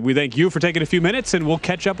Championship. We thank you for taking a few minutes, and we'll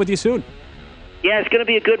catch up with you soon. Yeah, it's going to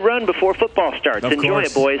be a good run before football starts. Enjoy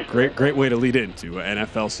it, boys. Great way to lead into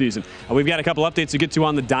NFL season. We've got a couple updates to get to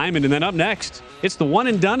on the diamond, and then up next, it's the one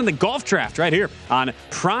and done in the golf draft right here on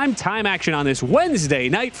Prime Time Action on this Wednesday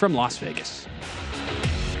night from Las Vegas.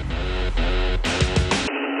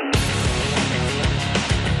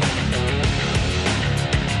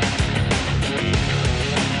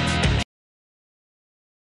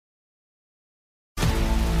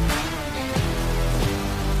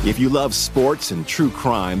 If you love sports and true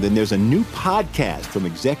crime, then there's a new podcast from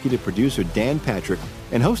executive producer Dan Patrick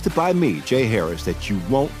and hosted by me, Jay Harris, that you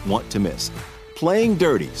won't want to miss. Playing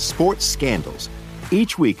Dirty: Sports Scandals.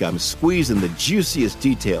 Each week, I'm squeezing the juiciest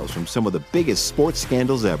details from some of the biggest sports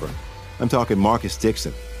scandals ever. I'm talking Marcus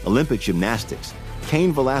Dixon, Olympic gymnastics,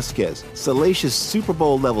 Cain Velasquez, salacious Super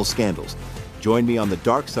Bowl-level scandals. Join me on the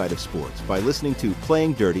dark side of sports by listening to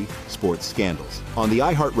Playing Dirty: Sports Scandals on the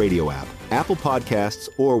iHeartRadio app, Apple Podcasts,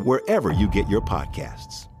 or wherever you get your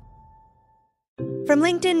podcasts. From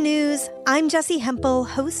LinkedIn News, I'm Jessie Hempel,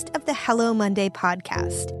 host of the Hello Monday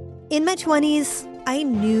podcast. In my 20s, I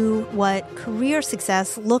knew what career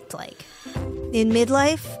success looked like. In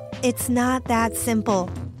midlife, it's not that simple.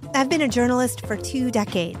 I've been a journalist for 2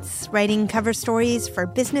 decades, writing cover stories for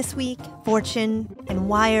Business Week, Fortune, and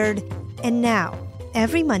Wired. And now,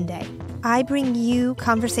 every Monday, I bring you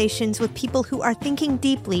conversations with people who are thinking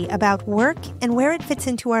deeply about work and where it fits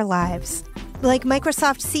into our lives. Like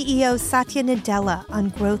Microsoft CEO Satya Nadella on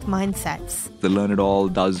growth mindsets. The learn-it-all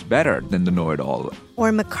does better than the know-it-all.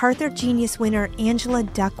 Or MacArthur Genius winner Angela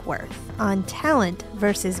Duckworth on talent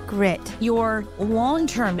versus grit. Your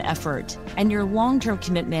long-term effort and your long-term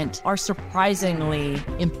commitment are surprisingly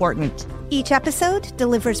important. Each episode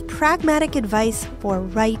delivers pragmatic advice for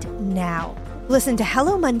right now. Listen to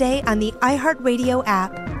Hello Monday on the iHeartRadio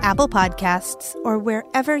app, Apple Podcasts, or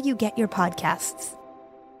wherever you get your podcasts.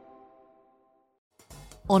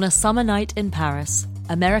 On a summer night in Paris,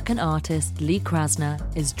 American artist Lee Krasner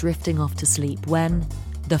is drifting off to sleep when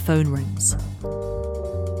the phone rings.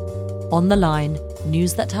 On the line,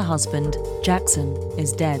 news that her husband, Jackson,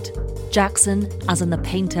 is dead. Jackson, as in the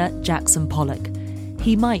painter Jackson Pollock.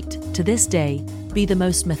 He might, to this day, be the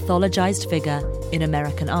most mythologized figure in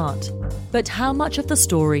American art. But how much of the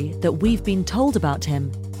story that we've been told about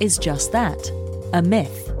him is just that, a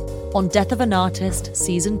myth? On Death of an Artist,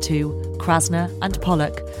 Season 2, Krasner and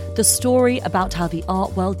Pollock, the story about how the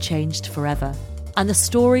art world changed forever, and the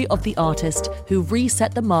story of the artist who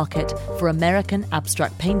reset the market for American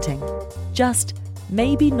abstract painting. Just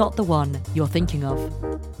maybe not the one you're thinking of.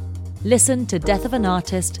 Listen to Death of an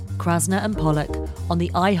Artist, Krasner and Pollock on the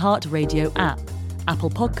iHeartRadio app,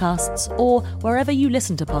 Apple Podcasts, or wherever you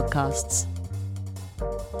listen to podcasts.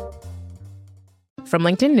 From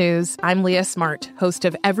LinkedIn News, I'm Leah Smart, host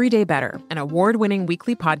of Everyday Better, an award-winning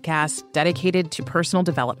weekly podcast dedicated to personal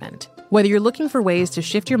development. Whether you're looking for ways to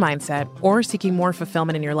shift your mindset or seeking more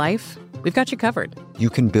fulfillment in your life, we've got you covered. You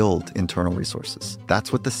can build internal resources.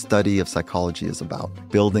 That's what the study of psychology is about,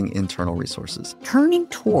 building internal resources. Turning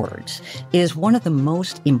towards is one of the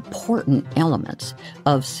most important elements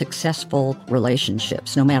of successful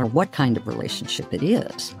relationships, no matter what kind of relationship it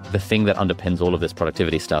is. The thing that underpins all of this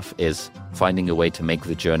productivity stuff is finding a way to make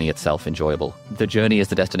the journey itself enjoyable. The journey is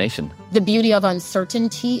the destination. The beauty of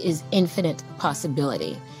uncertainty is infinite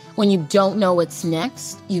possibility. When you don't know what's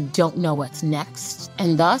next, you don't know what's next.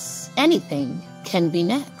 And thus, anything can be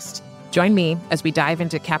next. Join me as we dive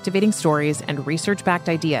into captivating stories and research-backed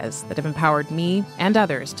ideas that have empowered me and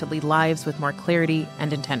others to lead lives with more clarity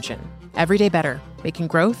and intention. Everyday Better, making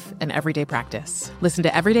growth an everyday practice. Listen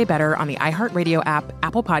to Everyday Better on the iHeartRadio app,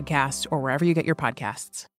 Apple Podcasts, or wherever you get your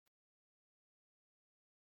podcasts.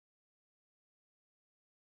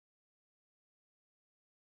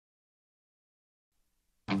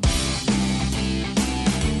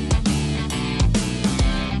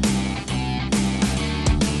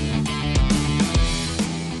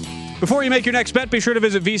 Before you make your next bet, be sure to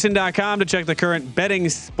visit VSiN.com to check the current betting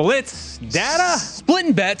splits data.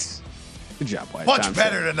 Splitting bets. Good job, Wyatt. Much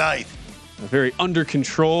better tonight. Very under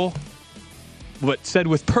control, but said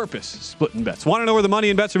with purpose, splitting bets. Want to know where the money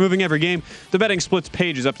and bets are moving every game? The Betting Splits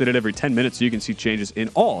page is updated every 10 minutes so you can see changes in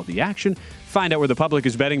all the action. Find out where the public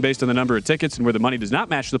is betting based on the number of tickets and where the money does not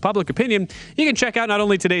match the public opinion. You can check out not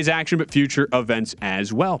only today's action, but future events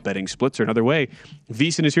as well. Betting Splits are another way.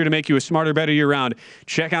 VSiN is here to make you a smarter, better year-round.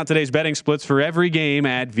 Check out today's Betting Splits for every game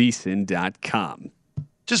at VSiN.com.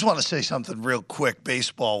 Just want to say something real quick,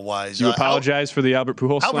 baseball-wise. You apologize for the Albert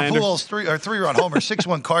Pujols slander? Albert Pujols, three-run homer,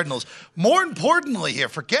 6-1 Cardinals. More importantly here,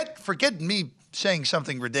 forget me saying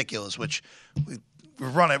something ridiculous, which we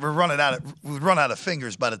run out of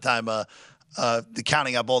fingers by the time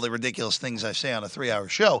counting up all the ridiculous things I say on a 3-hour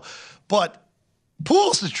show. But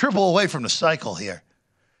Pujols is triple away from the cycle here.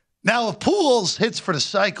 Now, if Pujols hits for the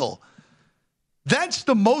cycle, that's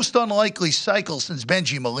the most unlikely cycle since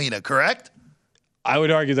Benji Molina, correct? I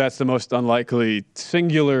would argue that's the most unlikely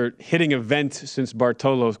singular hitting event since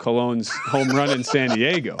Bartolo Colon's home run in San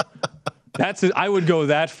Diego. I would go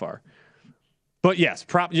that far. But yes,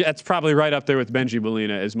 that's probably right up there with Benji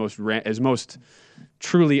Molina as most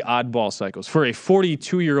truly oddball cycles for a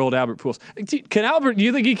 42-year-old Albert Pujols. Can Albert? Do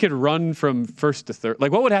you think he could run from first to third?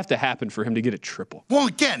 Like, what would have to happen for him to get a triple? Well,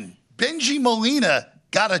 again, Benji Molina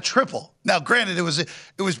got a triple. Now, granted, it was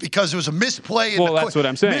because it was a misplay. That's what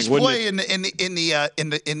I'm saying. Misplay in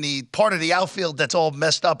the part of the outfield that's all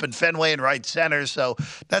messed up in Fenway and right center. So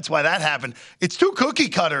that's why that happened. It's too cookie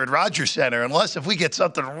cutter at Rogers Center, unless if we get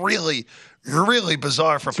something really, really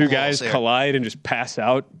bizarre for two Pujols guys there. Collide and just pass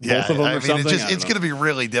out both of them or something. It's going to be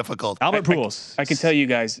really difficult. Albert Pujols. I can tell you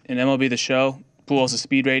guys in MLB The Show, Pujols'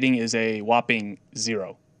 speed rating is a whopping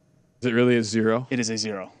 0. Is it really a 0? It is a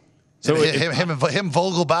 0. So him,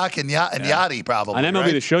 Vogelbach, and Yachty probably. On MLB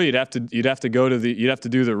right? The Show, you'd have to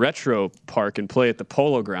do the retro park and play at the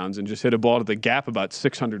Polo Grounds and just hit a ball to the gap about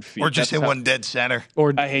 600 feet, or just hit one dead center.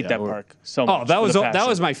 I hate that park so much. Oh, that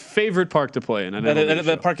was my favorite park to play in.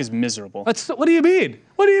 That park is miserable. What do you mean?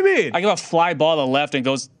 What do you mean? I give a fly ball to the left and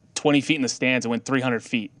goes 20 feet in the stands and went 300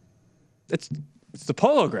 feet. It's the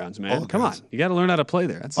Polo Grounds, man. Come on, you got to learn how to play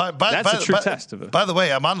there. That's a true test of it. By the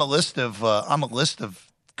way, I'm on the list of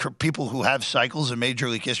people who have cycles in Major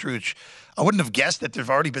League history, which I wouldn't have guessed that there've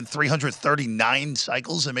already been 339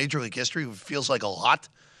 cycles in Major League history. It feels like a lot.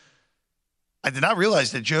 I did not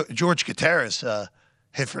realize that George Gutierrez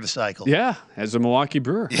hit for the cycle. Yeah, as a Milwaukee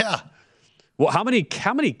Brewer. Yeah. Well, how many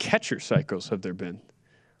catcher cycles have there been?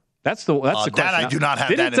 That's the question. That I do not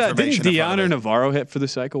have that information. Didn't Deoner Navarro hit for the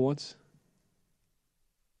cycle once?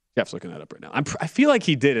 Jeff's looking that up right now. I feel like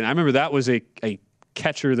he did, and I remember that was a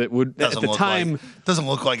catcher that would at the time doesn't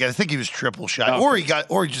look like it. I think he was triple shy, okay.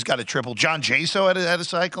 or he just got a triple. John Jaso had a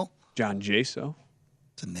cycle. John Jaso,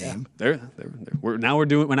 it's a name. Yeah. We're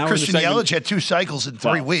Christian Yelich had 2 cycles in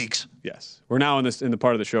 3 weeks. Yes, we're now in the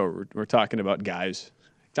part of the show. We're talking about guys.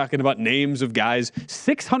 Talking about names of guys,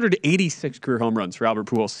 686 career home runs for Albert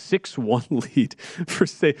Pujols, 6-1 lead for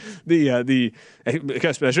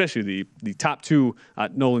especially the top 2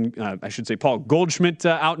 Paul Goldschmidt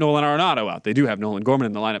out, Nolan Arenado out. They do have Nolan Gorman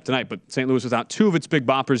in the lineup tonight, but St. Louis without 2 of its big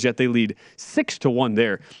boppers, yet they lead 6-1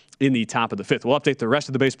 there in the top of the 5th. We'll update the rest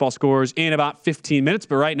of the baseball scores in about 15 minutes,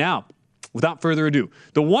 but right now, without further ado,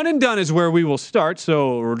 the one and done is where we will start.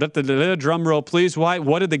 So drum roll, please.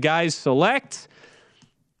 What did the guys select?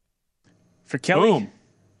 For Kelly, Boom.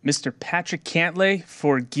 Mr. Patrick Cantlay.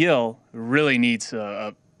 For Gil, really needs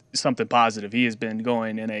something positive. He has been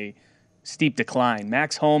going in a steep decline.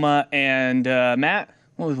 Max Homa and Matt,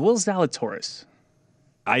 with Will Zalatoris.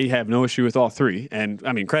 I have no issue with all 3. And,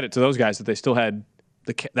 I mean, credit to those guys that they still had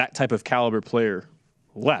that type of caliber player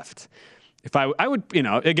left. If I would,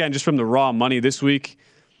 again, just from the raw money this week,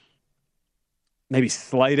 maybe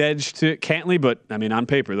slight edge to Cantlay, but I mean, on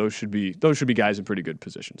paper, those should be guys in pretty good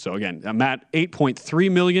position. So again, Matt,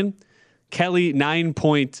 $8.3 million, Kelly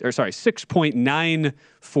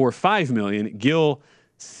 $6.945 million, Gil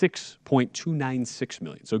 $6.296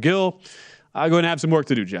 million. So Gil, I'm going to have some work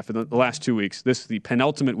to do, Jeff. In the last 2 weeks, this is the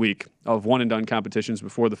penultimate week of one and done competitions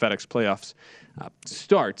before the FedEx playoffs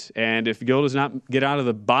start. And if Gil does not get out of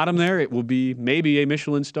the bottom there, it will be maybe a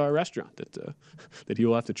Michelin star restaurant that he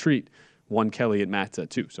will have to treat. One Kelly and Matt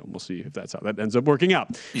too. So we'll see if that's how that ends up working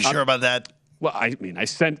out. You sure about that? Well, I mean, I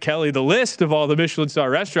sent Kelly the list of all the Michelin star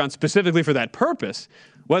restaurants specifically for that purpose.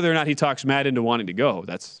 Whether or not he talks Matt into wanting to go,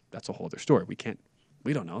 that's a whole other story. We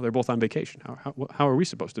don't know. They're both on vacation. How are we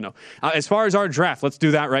supposed to know? As far as our draft, let's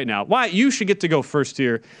do that right now. Wyatt, you should get to go first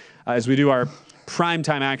here as we do our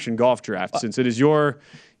primetime action golf draft, since it is your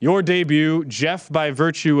debut. Jeff, by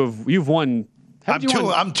virtue of you've won. I'm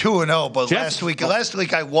 2-0, but last week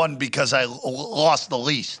I won because I lost the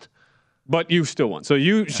least. But you still won. So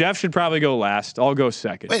Jeff should probably go last. I'll go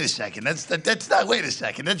second. Wait a second. That's not. Wait a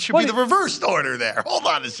second. That should be the reversed order there. Hold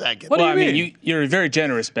on a second. What do you mean? You're very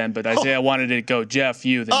generous, Ben, but Isaiah wanted it to go Jeff,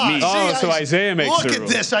 you, then me. So Isaiah makes the rule. Look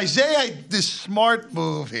at this. Isaiah, this smart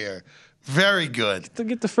move here. Very good. To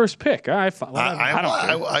get the first pick. All right, fine. I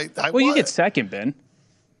don't care. You get second, Ben.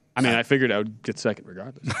 I mean, I figured I would get second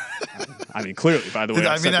regardless. I mean, clearly, by the way.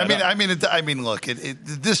 I mean, look,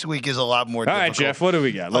 this week is a lot more difficult. All right, Jeff, what do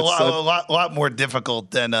we got? A lot more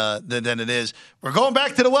difficult than it is. We're going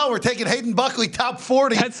back to the well. We're taking Hayden Buckley top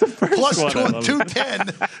 40. That's the first plus one.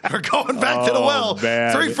 210. We're going back to the well.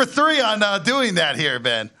 Man. 3 for 3 on doing that here,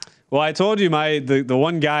 Ben. Well, I told you the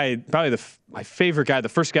one guy, probably my favorite guy, the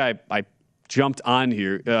first guy I jumped on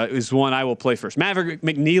here is one I will play first. Maverick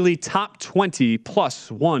McNeely, top 20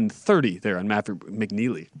 plus 130 there on Maverick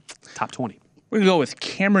McNeely. Top 20. We're going to go with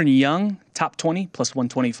Cameron Young, top 20, plus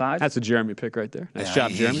 125. That's a Jeremy pick right there. Nice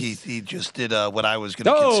job, Jeremy. He just did what I was going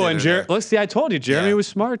to consider. And let's see, I told you, Jeremy was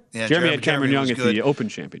smart. Yeah, Jeremy had Cameron Young at the Open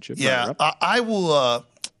Championship. Yeah, I will.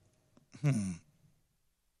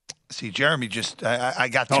 See, Jeremy just I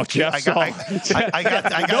got too cute. I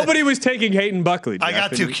got Nobody was taking Hayden Buckley. Jeff, I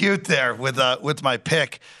got too cute there with my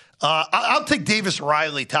pick. I'll take Davis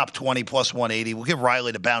Riley, top 20, plus 180. We'll give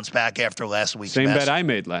Riley to bounce back after last week's Same mess. bet I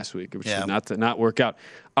made last week, which did not work out.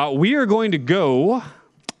 We are going to go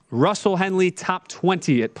Russell Henley, top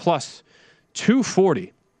 20 at plus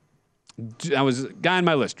 240. That was a guy on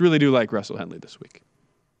my list. Really do like Russell Henley this week.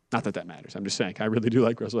 Not that matters. I'm just saying I really do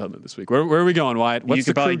like Russell Henley this week. Where are we going, Wyatt? You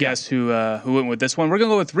could probably guess who went with this one. We're going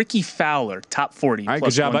to go with Ricky Fowler, top 40. All right,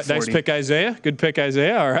 good job. Nice pick, Isaiah. Good pick,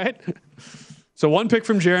 Isaiah. All right. So one pick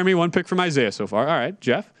from Jeremy, one pick from Isaiah so far. All right,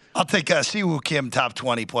 Jeff? I'll take Siwoo Kim, top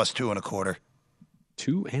 20, plus 2.25.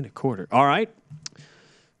 2.25. All right.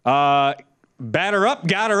 Batter up,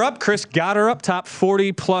 got her up. Chris got her up, top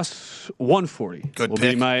 40, plus 140. Good will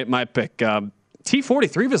pick. Be my pick.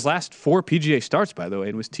 T43 of his last 4 PGA starts, by the way,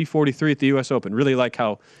 and was T43 at the U.S. Open. Really like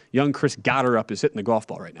how young Chris got her up is hitting the golf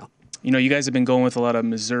ball right now. You know, you guys have been going with a lot of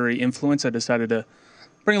Missouri influence. I decided to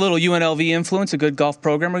bring a little UNLV influence, a good golf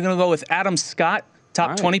program. We're going to go with Adam Scott,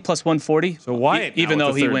 top 20, plus 140. So Wyatt, even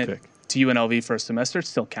though he went to UNLV for a semester, it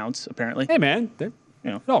still counts, apparently. Hey, man, it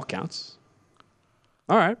all counts.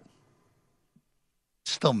 All right.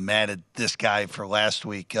 Still mad at this guy for last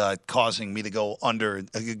week causing me to go under.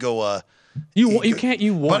 You can't.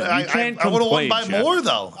 You won. But I would have won by more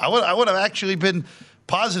though. I would have actually been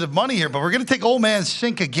positive money here. But we're going to take Old Man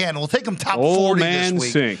Sink again. We'll take him top 40 this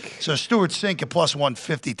week. Sink. So Stuart Sink at plus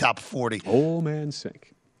 150, top 40. Old Man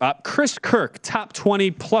Sink. Chris Kirk, top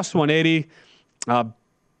 20, plus 180.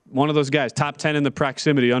 One of those guys, top 10 in the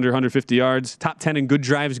proximity, under 150 yards. Top 10 in good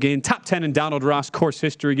drives gained. Top 10 in Donald Ross course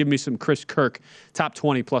history. Give me some Chris Kirk, top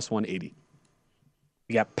 20, plus 180.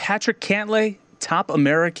 We got Patrick Cantlay, top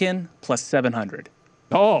American, plus 700.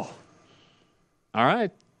 Oh. All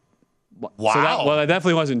right. Wow. So that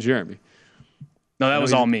definitely wasn't Jeremy. No, that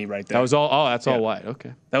was all me right there. That was all. Oh, that's all Wyatt.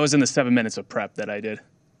 Okay. That was in the 7 minutes of prep that I did.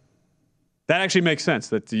 That actually makes sense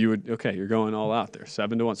that you would. Okay, you're going all out there,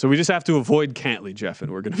 7-1. So we just have to avoid Cantlay, Jeff,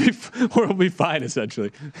 and we'll be fine.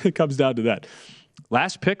 Essentially, it comes down to that.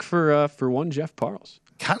 Last pick for one Jeff Parles.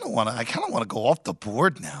 I kind of want to go off the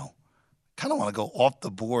board now. Kind of want to go off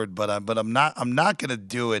the board, but I'm not going to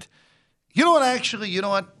do it. You know what? Actually, you know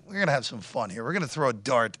what? We're going to have some fun here. We're going to throw a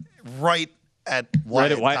dart right at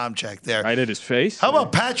Wyatt Tomczyk there. Right at his face. How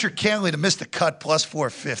about Patrick Cantlay to miss the cut plus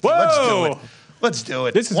 450? Whoa! Let's do it. Let's do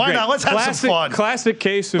it. This is Why great. not? Let's have some fun. Classic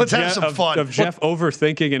case of Jeff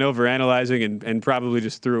overthinking and overanalyzing and probably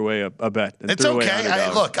just threw away a bet. It's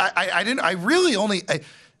okay. Look, I didn't. I really only.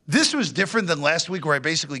 This was different than last week where I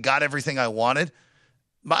basically got everything I wanted.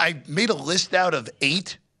 I made a list out of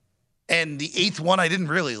 8, and the 8th one I didn't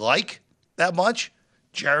really like that much.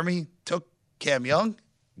 Jeremy took Cam Young.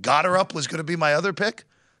 Got her up was going to be my other pick.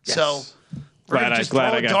 Yes. So we're going to just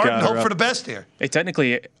throw a dart and hope for the best here. Hey,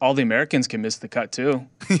 technically, all the Americans can miss the cut, too.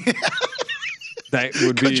 That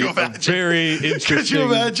would be very interesting. Could you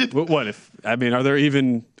imagine? What if? I mean, are there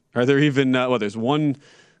even? There's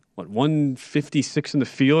 156 in the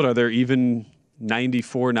field. Are there even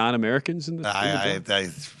 94 non-Americans in the? I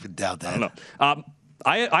doubt that. I don't know.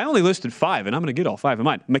 I only listed 5, and I'm going to get all 5 of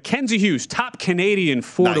mine. Mackenzie Hughes, top Canadian,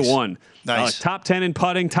 4-1. Nice. Top 10 in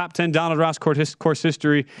putting, top 10 Donald Ross course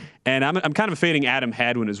history, and I'm kind of fading Adam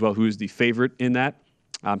Hadwin as well, who is the favorite in that.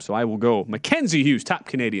 So I will go Mackenzie Hughes, top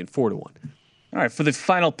Canadian, 4-1. All right, for the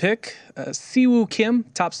final pick, Siwoo Kim,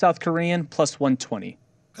 top South Korean, plus 120.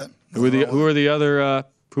 Who are the other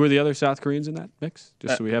South Koreans in that mix?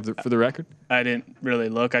 Just so we have for the record. I didn't really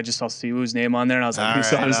look. I just saw Siwoo's name on there, and I was like,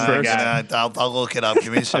 "Who's on first?" I'll look it up.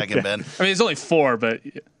 Give me a second, Okay. Ben. I mean, it's only 4, but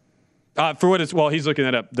for what it's he's looking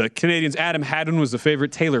that up. The Canadians, Adam Hadwin was the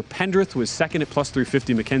favorite. Taylor Pendrith was second at plus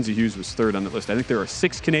 350. Mackenzie Hughes was third on the list. I think there are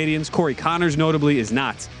 6 Canadians. Corey Connors, notably, is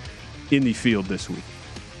not in the field this week.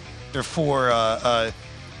 There are 4.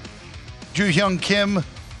 Ju Hyung Kim.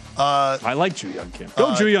 I like Ju Hyung Kim.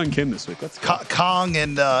 Go Ju Hyung Kim this week. Let's go. Kong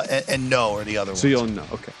and No are the other ones. So you'll know.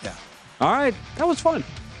 Okay. Yeah. All right. That was fun.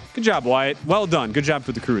 Good job, Wyatt. Well done. Good job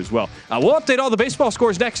for the crew as well. We'll update all the baseball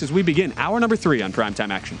scores next as we begin hour number 3 on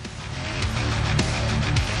Primetime Action.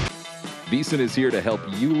 VSiN is here to help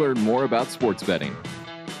you learn more about sports betting.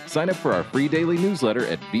 Sign up for our free daily newsletter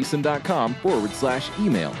at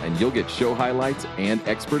vsin.com/email, and you'll get show highlights and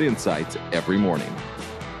expert insights every morning.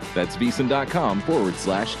 That's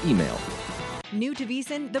vsin.com/email. New to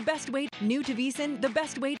VSiN, the best way. New to VSiN, the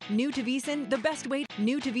best way. New to VSiN, the best way.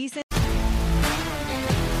 New to VSiN.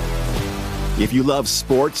 If you love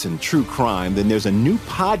sports and true crime, then there's a new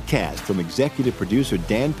podcast from executive producer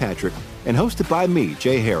Dan Patrick and hosted by me,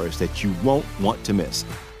 Jay Harris, that you won't want to miss.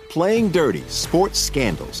 Playing Dirty: Sports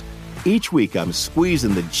Scandals. Each week, I'm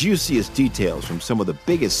squeezing the juiciest details from some of the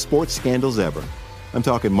biggest sports scandals ever. I'm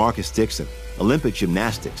talking Marcus Dixon, Olympic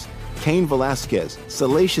gymnastics, Cain Velasquez,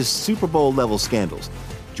 salacious Super Bowl-level scandals.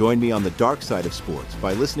 Join me on the dark side of sports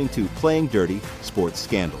by listening to Playing Dirty: Sports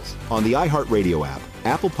Scandals on the iHeartRadio app,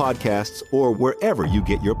 Apple Podcasts, or wherever you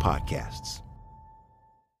get your podcasts.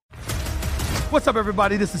 What's up,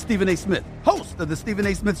 everybody? This is Stephen A. Smith, host of the Stephen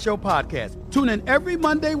A. Smith Show podcast. Tune in every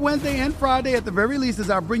Monday, Wednesday, and Friday at the very least as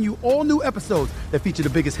I bring you all new episodes that feature the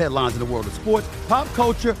biggest headlines in the world of sports, pop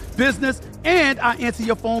culture, business, and I answer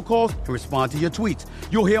your phone calls and respond to your tweets.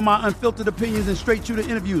 You'll hear my unfiltered opinions and straight-shooter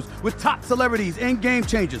interviews with top celebrities and game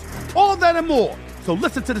changers. All that and more. So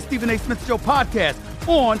listen to the Stephen A. Smith Show podcast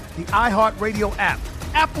on the iHeartRadio app,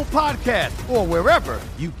 Apple Podcasts, or wherever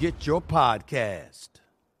you get your podcast.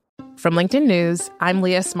 From LinkedIn News, I'm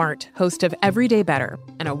Leah Smart, host of Everyday Better,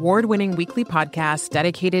 an award-winning weekly podcast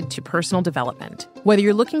dedicated to personal development. Whether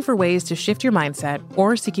you're looking for ways to shift your mindset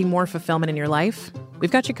or seeking more fulfillment in your life,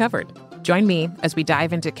 we've got you covered. Join me as we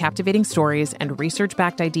dive into captivating stories and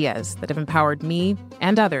research-backed ideas that have empowered me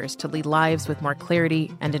and others to lead lives with more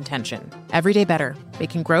clarity and intention. Everyday Better,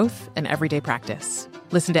 making growth an everyday practice.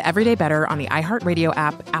 Listen to Everyday Better on the iHeartRadio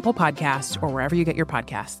app, Apple Podcasts, or wherever you get your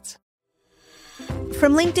podcasts.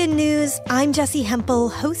 From LinkedIn News, I'm Jessie Hempel,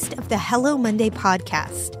 host of the Hello Monday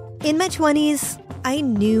podcast. In my 20s, I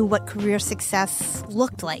knew what career success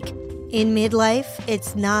looked like. In midlife,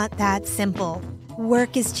 it's not that simple.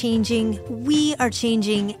 Work is changing, we are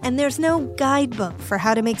changing, and there's no guidebook for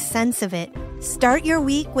how to make sense of it. Start your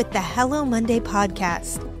week with the Hello Monday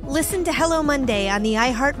podcast. Listen to Hello Monday on the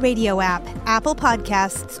iHeartRadio app, Apple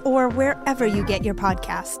Podcasts, or wherever you get your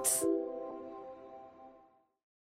podcasts.